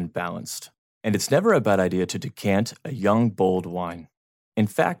flavorful and balanced. And it's never a bad idea to decant a young, bold wine. In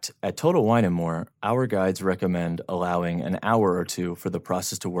fact, at Total Wine & More, our guides recommend allowing an hour or two for the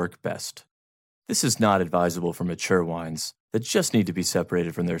process to work best. This is not advisable for mature wines that just need to be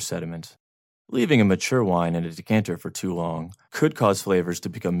separated from their sediment. Leaving a mature wine in a decanter for too long could cause flavors to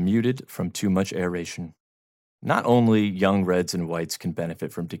become muted from too much aeration. Not only young reds and whites can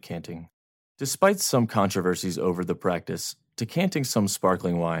benefit from decanting. Despite some controversies over the practice, decanting some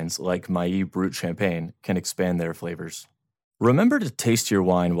sparkling wines like Mailly Brut Champagne can expand their flavors. Remember to taste your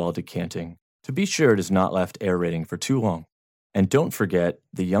wine while decanting, to be sure it is not left aerating for too long. And don't forget,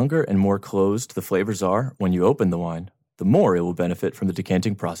 the younger and more closed the flavors are when you open the wine, the more it will benefit from the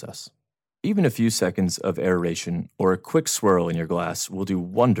decanting process. Even a few seconds of aeration or a quick swirl in your glass will do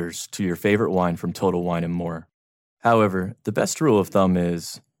wonders to your favorite wine from Total Wine & More. However, the best rule of thumb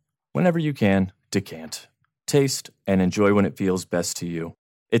is, whenever you can, decant. Taste and enjoy when it feels best to you.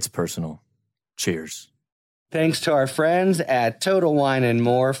 It's personal. Cheers. Thanks to our friends at Total Wine &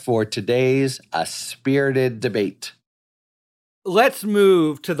 More for today's A Spirited Debate. Let's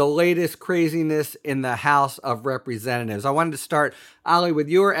move to the latest craziness in the House of Representatives. I wanted to start, Ali, with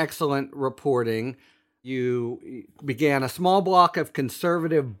your excellent reporting. You began a small block of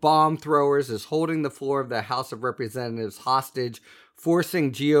conservative bomb throwers is holding the floor of the House of Representatives hostage,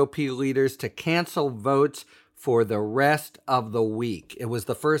 forcing GOP leaders to cancel votes for the rest of the week. It was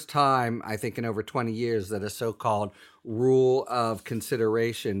the first time, I think, in over 20 years that a so-called rule of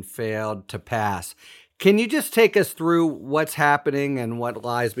consideration failed to pass. Can you just take us through what's happening and what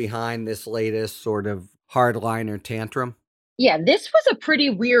lies behind this latest sort of hardliner tantrum? Yeah, this was a pretty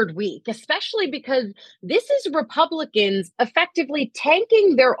weird week, especially because this is Republicans effectively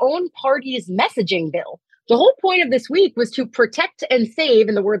tanking their own party's messaging bill. The whole point of this week was to protect and save,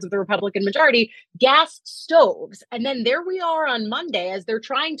 in the words of the Republican majority, gas stoves. And then there we are on Monday as they're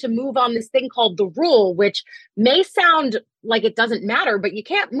trying to move on this thing called the rule, which may sound like it doesn't matter, but you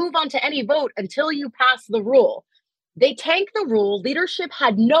can't move on to any vote until you pass the rule. They tanked the rule. Leadership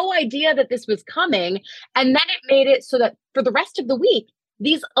had no idea that this was coming. And then it made it so that for the rest of the week,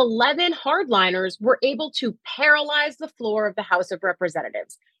 these 11 hardliners were able to paralyze the floor of the House of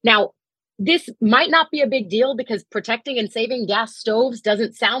Representatives. Now, this might not be a big deal because protecting and saving gas stoves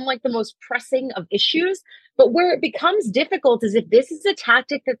doesn't sound like the most pressing of issues. But where it becomes difficult is if this is a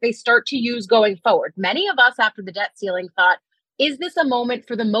tactic that they start to use going forward. Many of us after the debt ceiling thought, is this a moment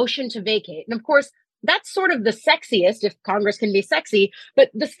for the motion to vacate? And of course, that's sort of the sexiest, if Congress can be sexy, but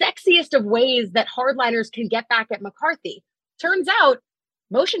the sexiest of ways that hardliners can get back at McCarthy. Turns out,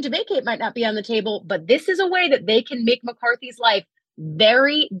 motion to vacate might not be on the table, but this is a way that they can make McCarthy's life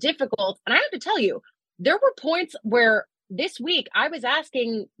very difficult. And I have to tell you, there were points where this week I was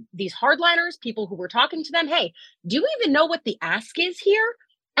asking these hardliners, people who were talking to them, hey, do you even know what the ask is here?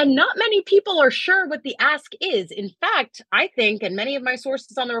 And not many people are sure what the ask is. In fact, I think, and many of my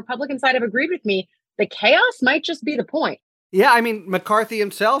sources on the Republican side have agreed with me, the chaos might just be the point. Yeah, I mean, McCarthy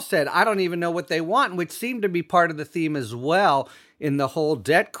himself said, I don't even know what they want, which seemed to be part of the theme as well in the whole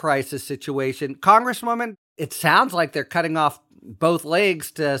debt crisis situation. Congresswoman, it sounds like they're cutting off both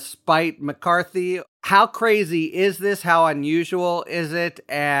legs to spite McCarthy. How crazy is this? How unusual is it?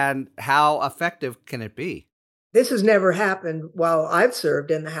 And how effective can it be? This has never happened while I've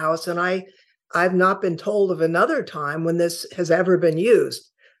served in the House, and I've not been told of another time when this has ever been used.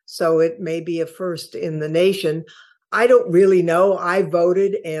 So it may be a first in the nation. I don't really know. I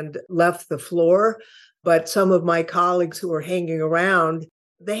voted and left the floor, but some of my colleagues who were hanging around,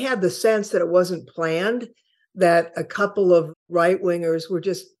 they had the sense that it wasn't planned, that a couple of right-wingers were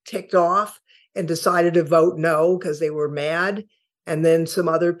just ticked off and decided to vote no because they were mad. And then some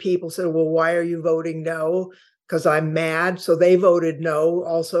other people said, well, why are you voting no? Because I'm mad. So they voted no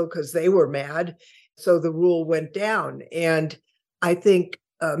also because they were mad. So the rule went down. And I think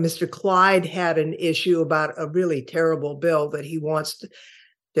Mr. Clyde had an issue about a really terrible bill that he wants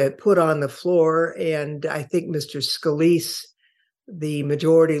to put on the floor. And I think Mr. Scalise, the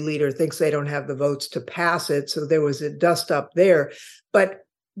majority leader, thinks they don't have the votes to pass it. So there was a dust up there. But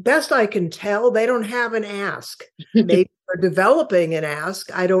best I can tell, they don't have an ask. Maybe they're developing an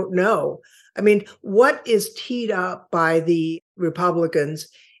ask. I don't know. I mean, what is teed up by the Republicans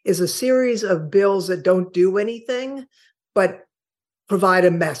is a series of bills that don't do anything, but provide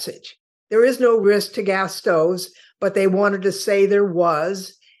a message. There is no risk to gas stoves, but they wanted to say there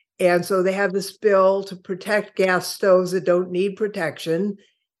was. And so they have this bill to protect gas stoves that don't need protection.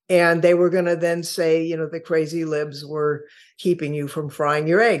 And they were going to then say, the crazy libs were keeping you from frying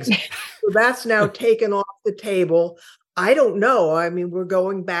your eggs. So that's now taken off the table. I don't know. I mean, we're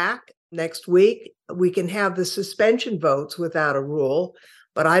going back next week. We can have the suspension votes without a rule,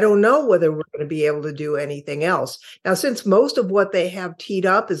 but I don't know whether we're going to be able to do anything else. Now, since most of what they have teed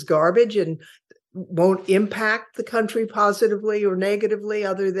up is garbage and won't impact the country positively or negatively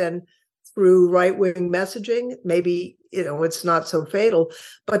other than through right-wing messaging, maybe, it's not so fatal.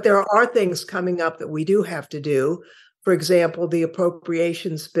 But there are things coming up that we do have to do. For example, the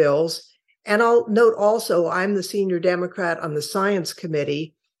appropriations bills. And I'll note also, I'm the senior Democrat on the Science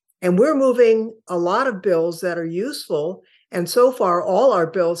Committee, and we're moving a lot of bills that are useful. And so far, all our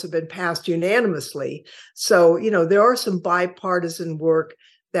bills have been passed unanimously. So, there are some bipartisan work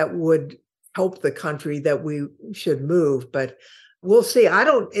that would help the country that we should move. But we'll see.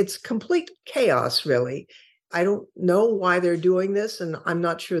 It's complete chaos, really. I don't know why they're doing this, and I'm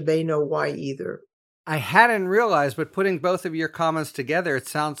not sure they know why either. I hadn't realized, but putting both of your comments together, it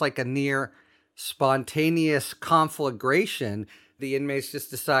sounds like a near spontaneous conflagration. The inmates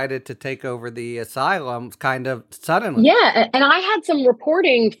just decided to take over the asylum kind of suddenly. Yeah. And I had some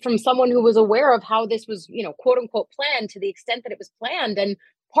reporting from someone who was aware of how this was, quote unquote, planned to the extent that it was planned. And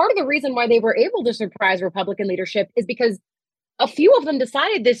part of the reason why they were able to surprise Republican leadership is because a few of them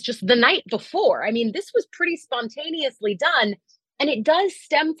decided this just the night before. I mean, this was pretty spontaneously done. And it does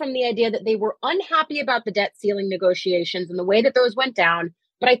stem from the idea that they were unhappy about the debt ceiling negotiations and the way that those went down.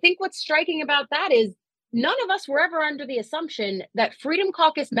 But I think what's striking about that is none of us were ever under the assumption that Freedom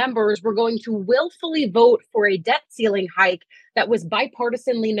Caucus members were going to willfully vote for a debt ceiling hike that was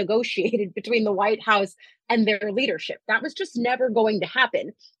bipartisanly negotiated between the White House and their leadership. That was just never going to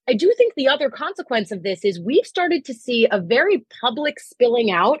happen. I do think the other consequence of this is we've started to see a very public spilling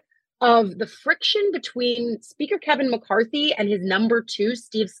out of the friction between Speaker Kevin McCarthy and his number two,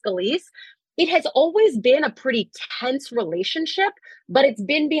 Steve Scalise. It has always been a pretty tense relationship, but it's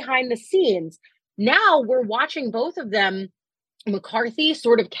been behind the scenes. Now we're watching both of them, McCarthy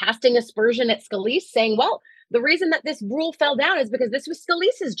sort of casting aspersion at Scalise, saying, well, the reason that this rule fell down is because this was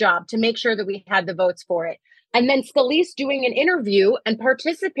Scalise's job to make sure that we had the votes for it. And then Scalise doing an interview and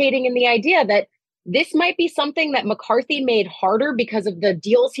participating in the idea that this might be something that McCarthy made harder because of the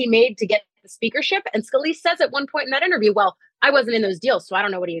deals he made to get the speakership. And Scalise says at one point in that interview, well, I wasn't in those deals, so I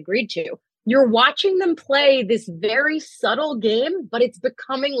don't know what he agreed to. You're watching them play this very subtle game, but it's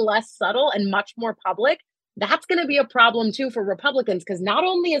becoming less subtle and much more public. That's going to be a problem, too, for Republicans, because not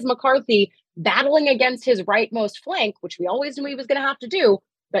only is McCarthy battling against his rightmost flank, which we always knew he was going to have to do,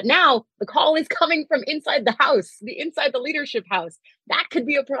 but now the call is coming from inside the House, inside the leadership house. That could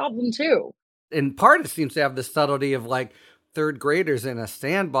be a problem, too. In part, it seems to have the subtlety of like third graders in a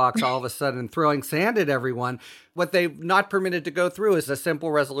sandbox all of a sudden throwing sand at everyone. What they've not permitted to go through is a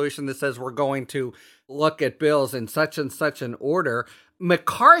simple resolution that says we're going to look at bills in such and such an order.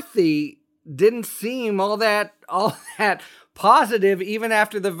 McCarthy didn't seem all that positive even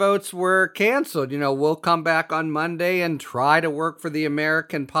after the votes were canceled. We'll come back on Monday and try to work for the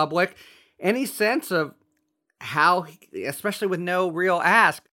American public. Any sense of how, especially with no real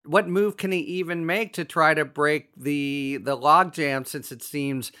ask, what move can he even make to try to break the logjam, since it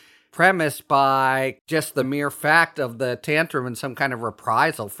seems premised by just the mere fact of the tantrum and some kind of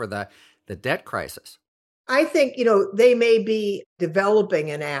reprisal for the debt crisis? I think, they may be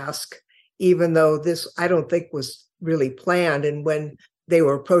developing an ask, even though this, I don't think, was really planned. And when they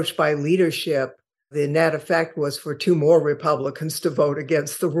were approached by leadership, the net effect was for two more Republicans to vote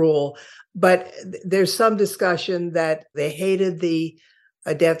against the rule. But there's some discussion that they hated the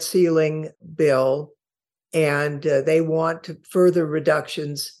debt ceiling bill, and they want further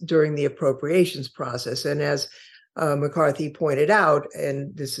reductions during the appropriations process. And as McCarthy pointed out,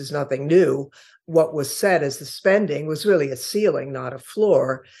 and this is nothing new, what was set as the spending was really a ceiling, not a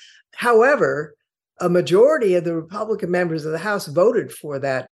floor. However, a majority of the Republican members of the House voted for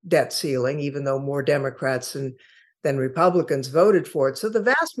that debt ceiling, even though more Democrats than Republicans voted for it. So the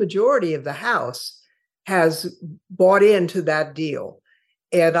vast majority of the House has bought into that deal.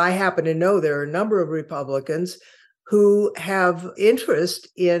 And I happen to know there are a number of Republicans who have interest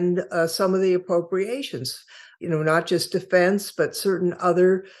in some of the appropriations, not just defense, but certain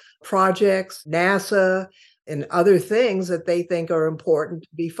other projects, NASA, and other things that they think are important to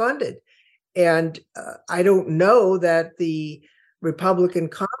be funded. And I don't know that the Republican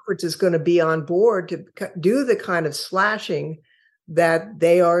conference is going to be on board to do the kind of slashing that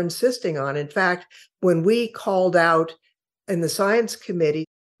they are insisting on. In fact, when we called out in the Science Committee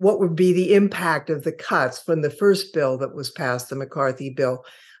what would be the impact of the cuts from the first bill that was passed, the McCarthy bill,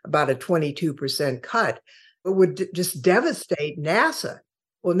 about a 22% cut. It would just devastate NASA.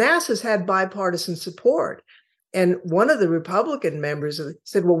 Well, NASA's had bipartisan support. And one of the Republican members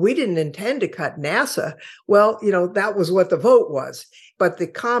said, well, we didn't intend to cut NASA. Well, that was what the vote was. But the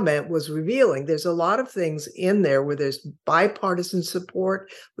comment was revealing. There's a lot of things in there where there's bipartisan support.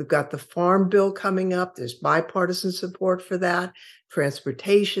 We've got the Farm Bill coming up. There's bipartisan support for that.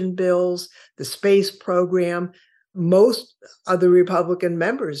 Transportation bills, the space program. Most of the Republican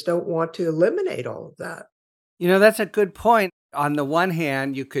members don't want to eliminate all of that. That's a good point. On the one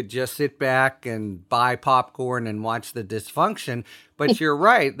hand, you could just sit back and buy popcorn and watch the dysfunction. But you're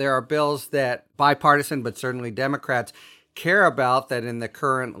right. There are bills that bipartisan, but certainly Democrats, care about that in the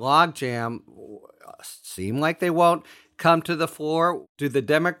current logjam seem like they won't come to the floor. Do the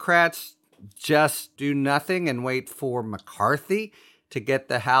Democrats just do nothing and wait for McCarthy to get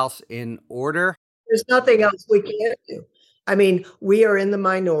the House in order? There's nothing else we can do. I mean, we are in the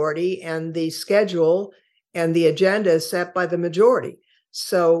minority, and the schedule and the agenda is set by the majority.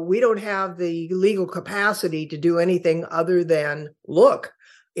 So we don't have the legal capacity to do anything other than look.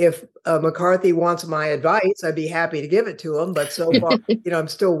 If McCarthy wants my advice, I'd be happy to give it to him. But so far, I'm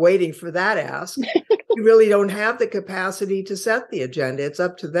still waiting for that ask. We really don't have the capacity to set the agenda. It's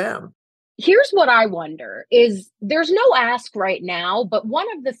up to them. Here's what I wonder is there's no ask right now, but one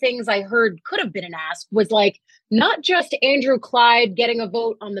of the things I heard could have been an ask was not just Andrew Clyde getting a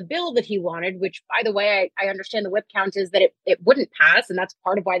vote on the bill that he wanted, which, by the way, I understand the whip count is that it wouldn't pass. And that's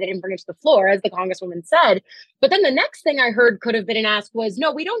part of why they didn't bring it to the floor, as the Congresswoman said. But then the next thing I heard could have been an ask was,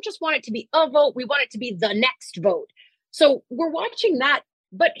 no, we don't just want it to be a vote. We want it to be the next vote. So we're watching that.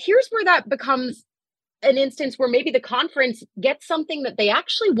 But here's where that becomes an instance where maybe the conference gets something that they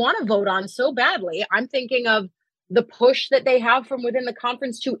actually want to vote on so badly. I'm thinking of the push that they have from within the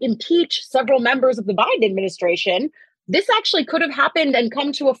conference to impeach several members of the Biden administration. This actually could have happened and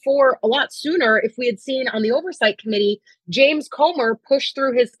come to a fore a lot sooner if we had seen on the Oversight Committee, James Comer push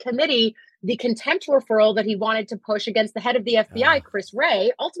through his committee the contempt referral that he wanted to push against the head of the FBI, Chris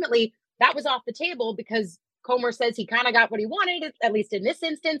Wray. Ultimately, that was off the table because Comer says he kind of got what he wanted, at least in this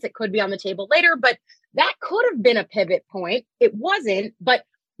instance. It could be on the table later, but that could have been a pivot point. It wasn't. But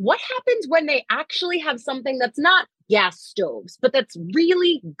what happens when they actually have something that's not gas stoves, but that's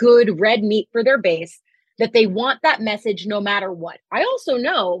really good red meat for their base, that they want that message no matter what? I also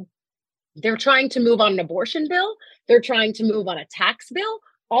know they're trying to move on an abortion bill. They're trying to move on a tax bill.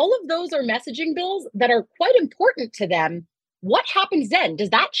 All of those are messaging bills that are quite important to them. What happens then?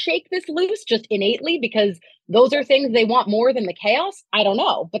 Does that shake this loose just innately because those are things they want more than the chaos? I don't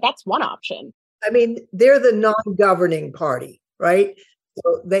know, but that's one option. I mean, they're the non-governing party, right?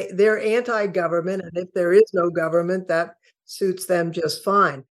 So they're anti-government, and if there is no government, that suits them just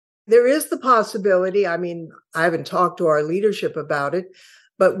fine. There is the possibility, I mean, I haven't talked to our leadership about it,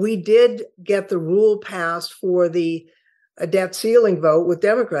 but we did get the rule passed for the debt ceiling vote with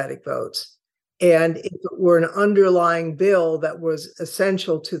Democratic votes. And if it were an underlying bill that was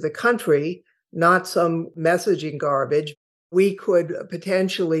essential to the country, not some messaging garbage, we could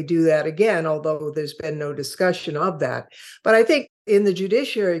potentially do that again, although there's been no discussion of that. But I think in the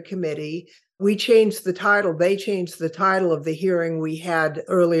Judiciary Committee, we changed the title. They changed the title of the hearing we had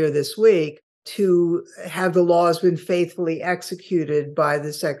earlier this week to have the laws been faithfully executed by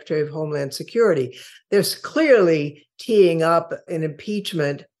the Secretary of Homeland Security. There's clearly teeing up an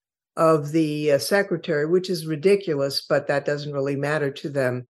impeachment of the secretary, which is ridiculous, but that doesn't really matter to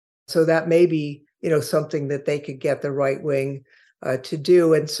them. So that may be, something that they could get the right wing to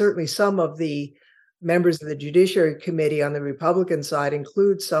do. And certainly some of the members of the Judiciary Committee on the Republican side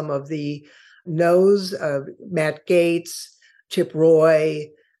include some of the no's, Matt Gaetz, Chip Roy,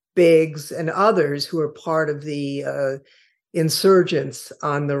 Biggs, and others who are part of the insurgents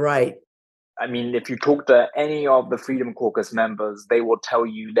on the right. I mean, if you talk to any of the Freedom Caucus members, they will tell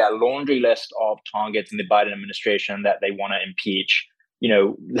you their laundry list of targets in the Biden administration that they want to impeach.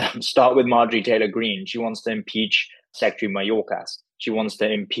 Start with Marjorie Taylor Greene. She wants to impeach Secretary Mayorkas. She wants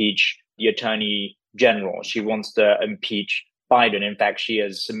to impeach the Attorney General. She wants to impeach Biden. In fact, she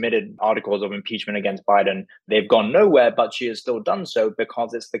has submitted articles of impeachment against Biden. They've gone nowhere, but she has still done so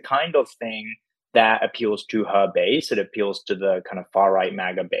because it's the kind of thing that appeals to her base. It appeals to the kind of far-right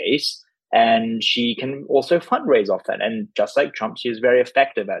MAGA base. And she can also fundraise off that. And just like Trump, she is very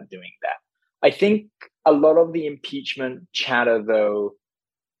effective at doing that. I think a lot of the impeachment chatter, though,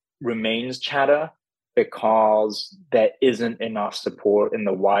 remains chatter because there isn't enough support in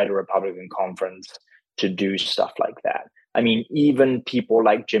the wider Republican conference to do stuff like that. I mean, even people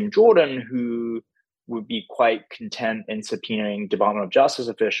like Jim Jordan, who would be quite content in subpoenaing Department of Justice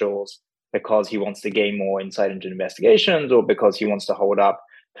officials because he wants to gain more insight into investigations or because he wants to hold up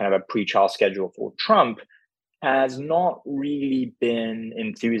kind of a pre-trial schedule for Trump, has not really been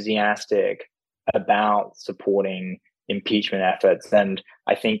enthusiastic about supporting impeachment efforts. And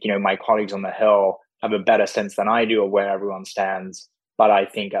I think, my colleagues on the Hill have a better sense than I do of where everyone stands. But I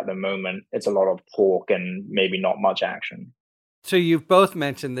think at the moment, it's a lot of talk and maybe not much action. So you've both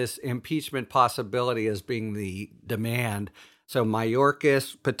mentioned this impeachment possibility as being the demand. So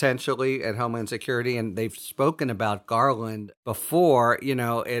Mayorkas potentially at Homeland Security, and they've spoken about Garland before.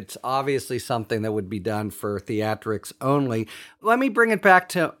 It's obviously something that would be done for theatrics only. Let me bring it back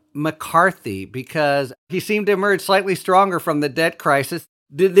to McCarthy, because he seemed to emerge slightly stronger from the debt crisis.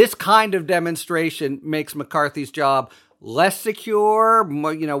 This kind of demonstration makes McCarthy's job less secure.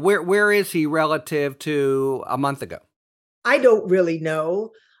 Where is he relative to a month ago? I don't really know,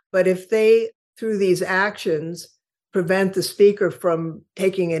 but if they, through these actions, prevent the speaker from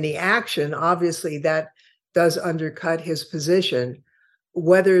taking any action, obviously that does undercut his position.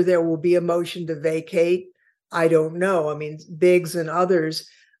 Whether there will be a motion to vacate, I don't know. I mean, Biggs and others,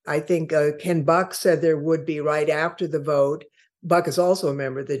 I think Ken Buck said there would be right after the vote. Buck is also a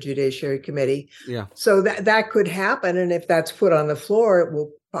member of the Judiciary Committee. Yeah. So that could happen. And if that's put on the floor, it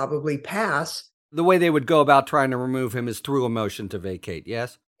will probably pass. The way they would go about trying to remove him is through a motion to vacate,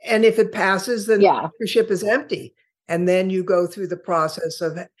 yes? And if it passes, then the speakership is empty. And then you go through the process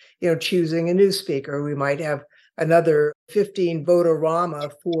of, choosing a new speaker. We might have another 15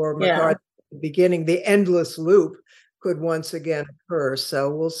 vote-a-rama for McCarthy at the beginning. The endless loop could once again occur.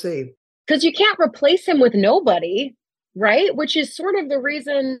 So we'll see. Because you can't replace him with nobody, right? Which is sort of the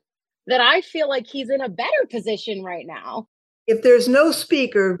reason that I feel like he's in a better position right now. If there's no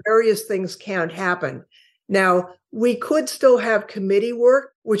speaker, various things can't happen. Now, we could still have committee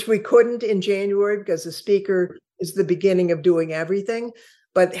work, which we couldn't in January because the speaker is the beginning of doing everything.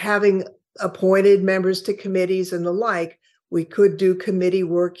 But having appointed members to committees and the like, we could do committee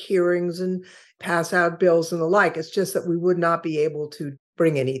work, hearings, and pass out bills and the like. It's just that we would not be able to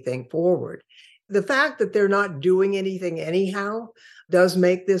bring anything forward. The fact that they're not doing anything anyhow does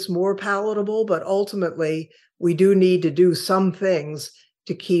make this more palatable, but ultimately, we do need to do some things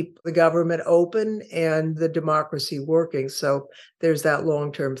to keep the government open and the democracy working. So there's that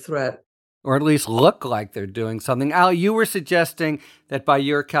long-term threat. Or at least look like they're doing something. Al, you were suggesting that by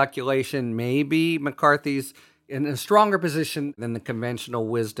your calculation, maybe McCarthy's in a stronger position than the conventional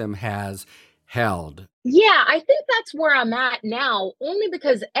wisdom has held. Yeah, I think that's where I'm at now, only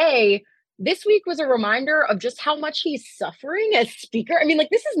because this week was a reminder of just how much he's suffering as speaker. I mean,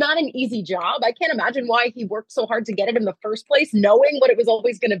 this is not an easy job. I can't imagine why he worked so hard to get it in the first place, knowing what it was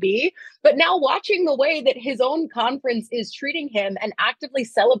always going to be. But now watching the way that his own conference is treating him and actively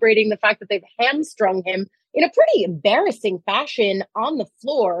celebrating the fact that they've hamstrung him in a pretty embarrassing fashion on the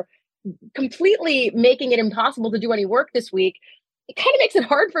floor, completely making it impossible to do any work this week, it kind of makes it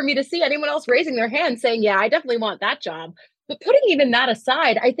hard for me to see anyone else raising their hand saying, yeah, I definitely want that job. But putting even that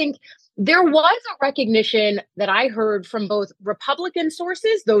aside, I think there was a recognition that I heard from both Republican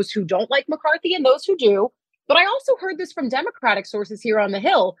sources, those who don't like McCarthy and those who do, but I also heard this from Democratic sources here on the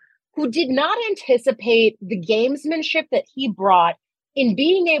Hill who did not anticipate the gamesmanship that he brought in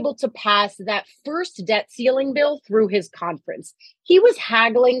being able to pass that first debt ceiling bill through his conference. He was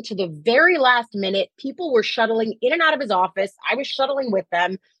haggling to the very last minute. People were shuttling in and out of his office. I was shuttling with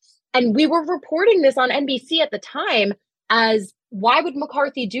them. And we were reporting this on NBC at the time as, why would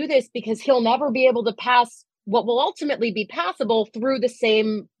McCarthy do this? Because he'll never be able to pass what will ultimately be passable through the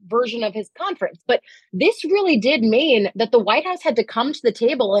same version of his conference. But this really did mean that the White House had to come to the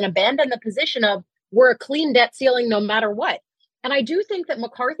table and abandon the position of, we're a clean debt ceiling no matter what. And I do think that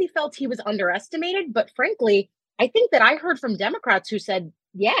McCarthy felt he was underestimated. But frankly, I think that I heard from Democrats who said,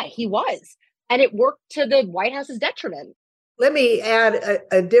 yeah, he was. And it worked to the White House's detriment. Let me add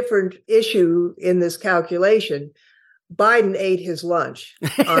a different issue in this calculation. Biden ate his lunch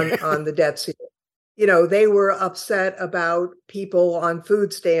on the debt ceiling. They were upset about people on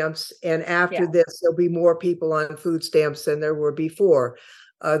food stamps. And after this, there'll be more people on food stamps than there were before.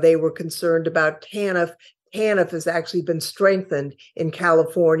 They were concerned about TANF. TANF has actually been strengthened in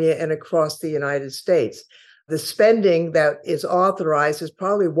California and across the United States. The spending that is authorized is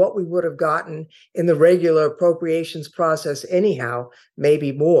probably what we would have gotten in the regular appropriations process anyhow,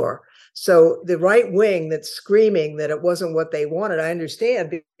 maybe more. So the right wing that's screaming that it wasn't what they wanted, I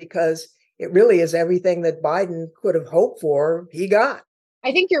understand, because it really is everything that Biden could have hoped for, he got.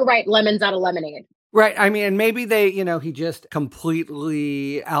 I think you're right. Lemons out of lemonade. Right. I mean, and maybe he just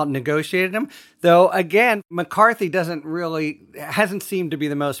completely out-negotiated him. Though, again, McCarthy hasn't seemed to be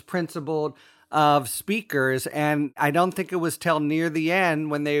the most principled of speakers. And I don't think it was till near the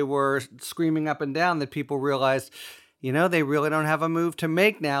end when they were screaming up and down that people realized, they really don't have a move to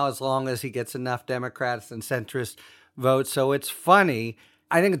make now as long as he gets enough Democrats and centrist votes. So it's funny.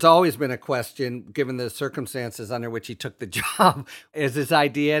 I think it's always been a question, given the circumstances under which he took the job. Is his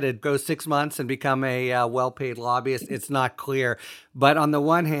idea to go 6 months and become a well-paid lobbyist? It's not clear. But on the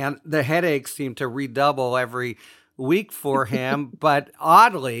one hand, the headaches seem to redouble every week for him. But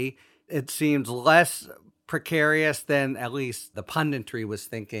oddly, it seems less precarious than at least the punditry was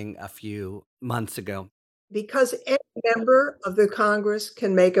thinking a few months ago. Because any member of the Congress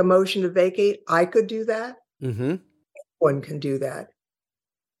can make a motion to vacate, I could do that. Mm-hmm. One can do that.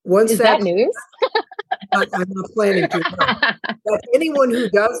 Is that news? I'm not planning to. But anyone who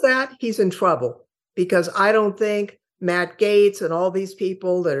does that, he's in trouble, because I don't think Matt Gaetz and all these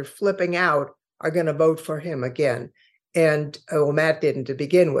people that are flipping out are going to vote for him again. And Matt didn't to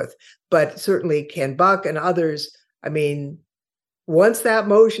begin with, but certainly Ken Buck and others. I mean, once that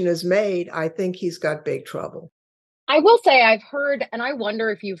motion is made, I think he's got big trouble. I will say I've heard, and I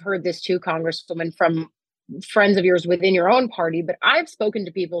wonder if you've heard this too, Congresswoman, from friends of yours within your own party, but I've spoken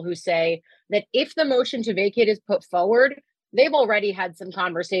to people who say that if the motion to vacate is put forward, they've already had some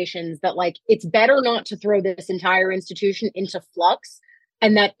conversations that it's better not to throw this entire institution into flux,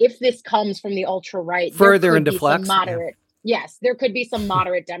 and that if this comes from the ultra-right, further into flux, yes, there could be some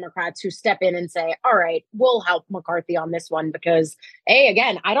moderate Democrats who step in and say, all right, we'll help McCarthy on this one because A,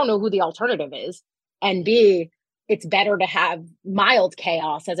 again, I don't know who the alternative is, and B, it's better to have mild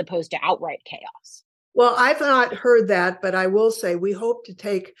chaos as opposed to outright chaos. Well, I've not heard that, but I will say we hope to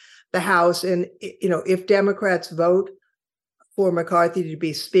take the House. And, if Democrats vote for McCarthy to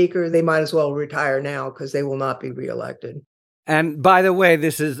be Speaker, they might as well retire now because they will not be reelected. And by the way,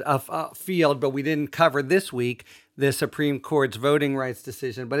 this is a field, but we didn't cover this week the Supreme Court's voting rights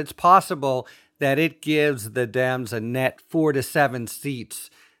decision. But it's possible that it gives the Dems a net 4 to 7 seats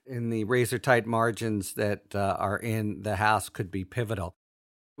in the razor-tight margins that are in the House could be pivotal.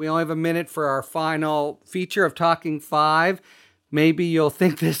 We only have a minute for our final feature of Talking 5. Maybe you'll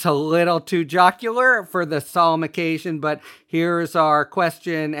think this a little too jocular for the solemn occasion, but here's our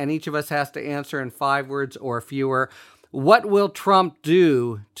question, and each of us has to answer in 5 words or fewer. What will Trump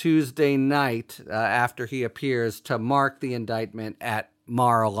do Tuesday night after he appears to mark the indictment at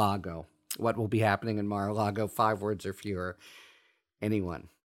Mar-a-Lago? What will be happening in Mar-a-Lago? 5 words or fewer. Anyone?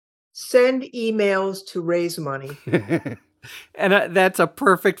 Send emails to raise money. And that's a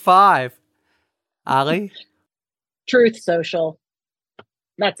perfect 5. Ali? Truth Social.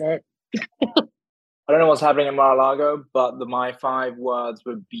 That's it. I don't know what's happening in Mar-a-Lago, but my 5 words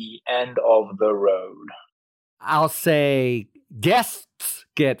would be end of the road. I'll say guests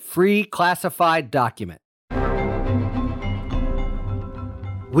get free classified document.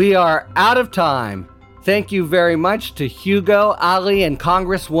 We are out of time. Thank you very much to Hugo, Ali, and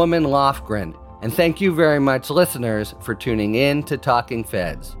Congresswoman Lofgren. And thank you very much, listeners, for tuning in to Talking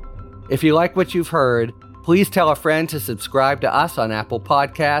Feds. If you like what you've heard, please tell a friend to subscribe to us on Apple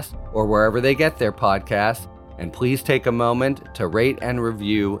Podcasts or wherever they get their podcasts. And please take a moment to rate and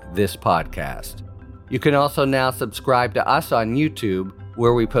review this podcast. You can also now subscribe to us on YouTube,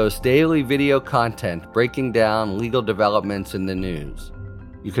 where we post daily video content breaking down legal developments in the news.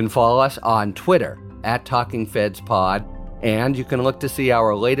 You can follow us on Twitter @TalkingFedsPod, and you can look to see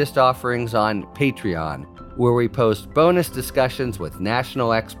our latest offerings on Patreon, where we post bonus discussions with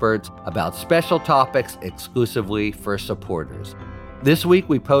national experts about special topics exclusively for supporters. This week,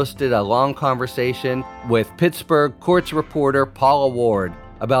 we posted a long conversation with Pittsburgh courts reporter Paula Ward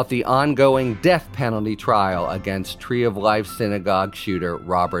about the ongoing death penalty trial against Tree of Life synagogue shooter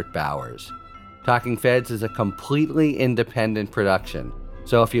Robert Bowers. Talking Feds is a completely independent production,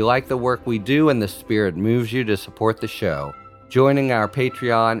 so if you like the work we do and the spirit moves you to support the show, joining our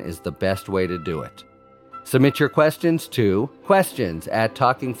Patreon is the best way to do it. Submit your questions to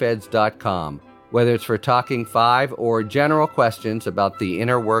questions@talkingfeds.com, whether it's for Talking 5 or general questions about the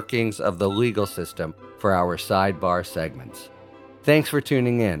inner workings of the legal system for our sidebar segments. Thanks for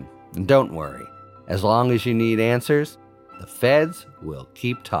tuning in, and don't worry, as long as you need answers, the Feds will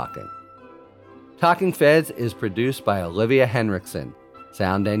keep talking. Talking Feds is produced by Olivia Henriksen,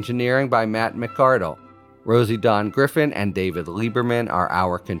 sound engineering by Matt McArdle. Rosie Dawn Griffin and David Lieberman are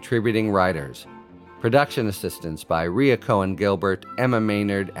our contributing writers. Production assistance by Rhea Cohen-Gilbert, Emma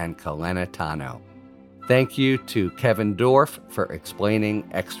Maynard, and Kalena Tano. Thank you to Kevin Dorff for explaining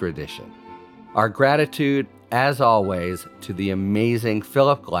extradition. Our gratitude, as always, to the amazing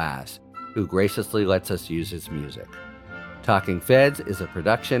Philip Glass, who graciously lets us use his music. Talking Feds is a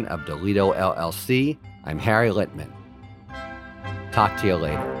production of Delito LLC. I'm Harry Littman. Talk to you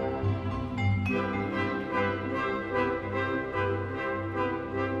later.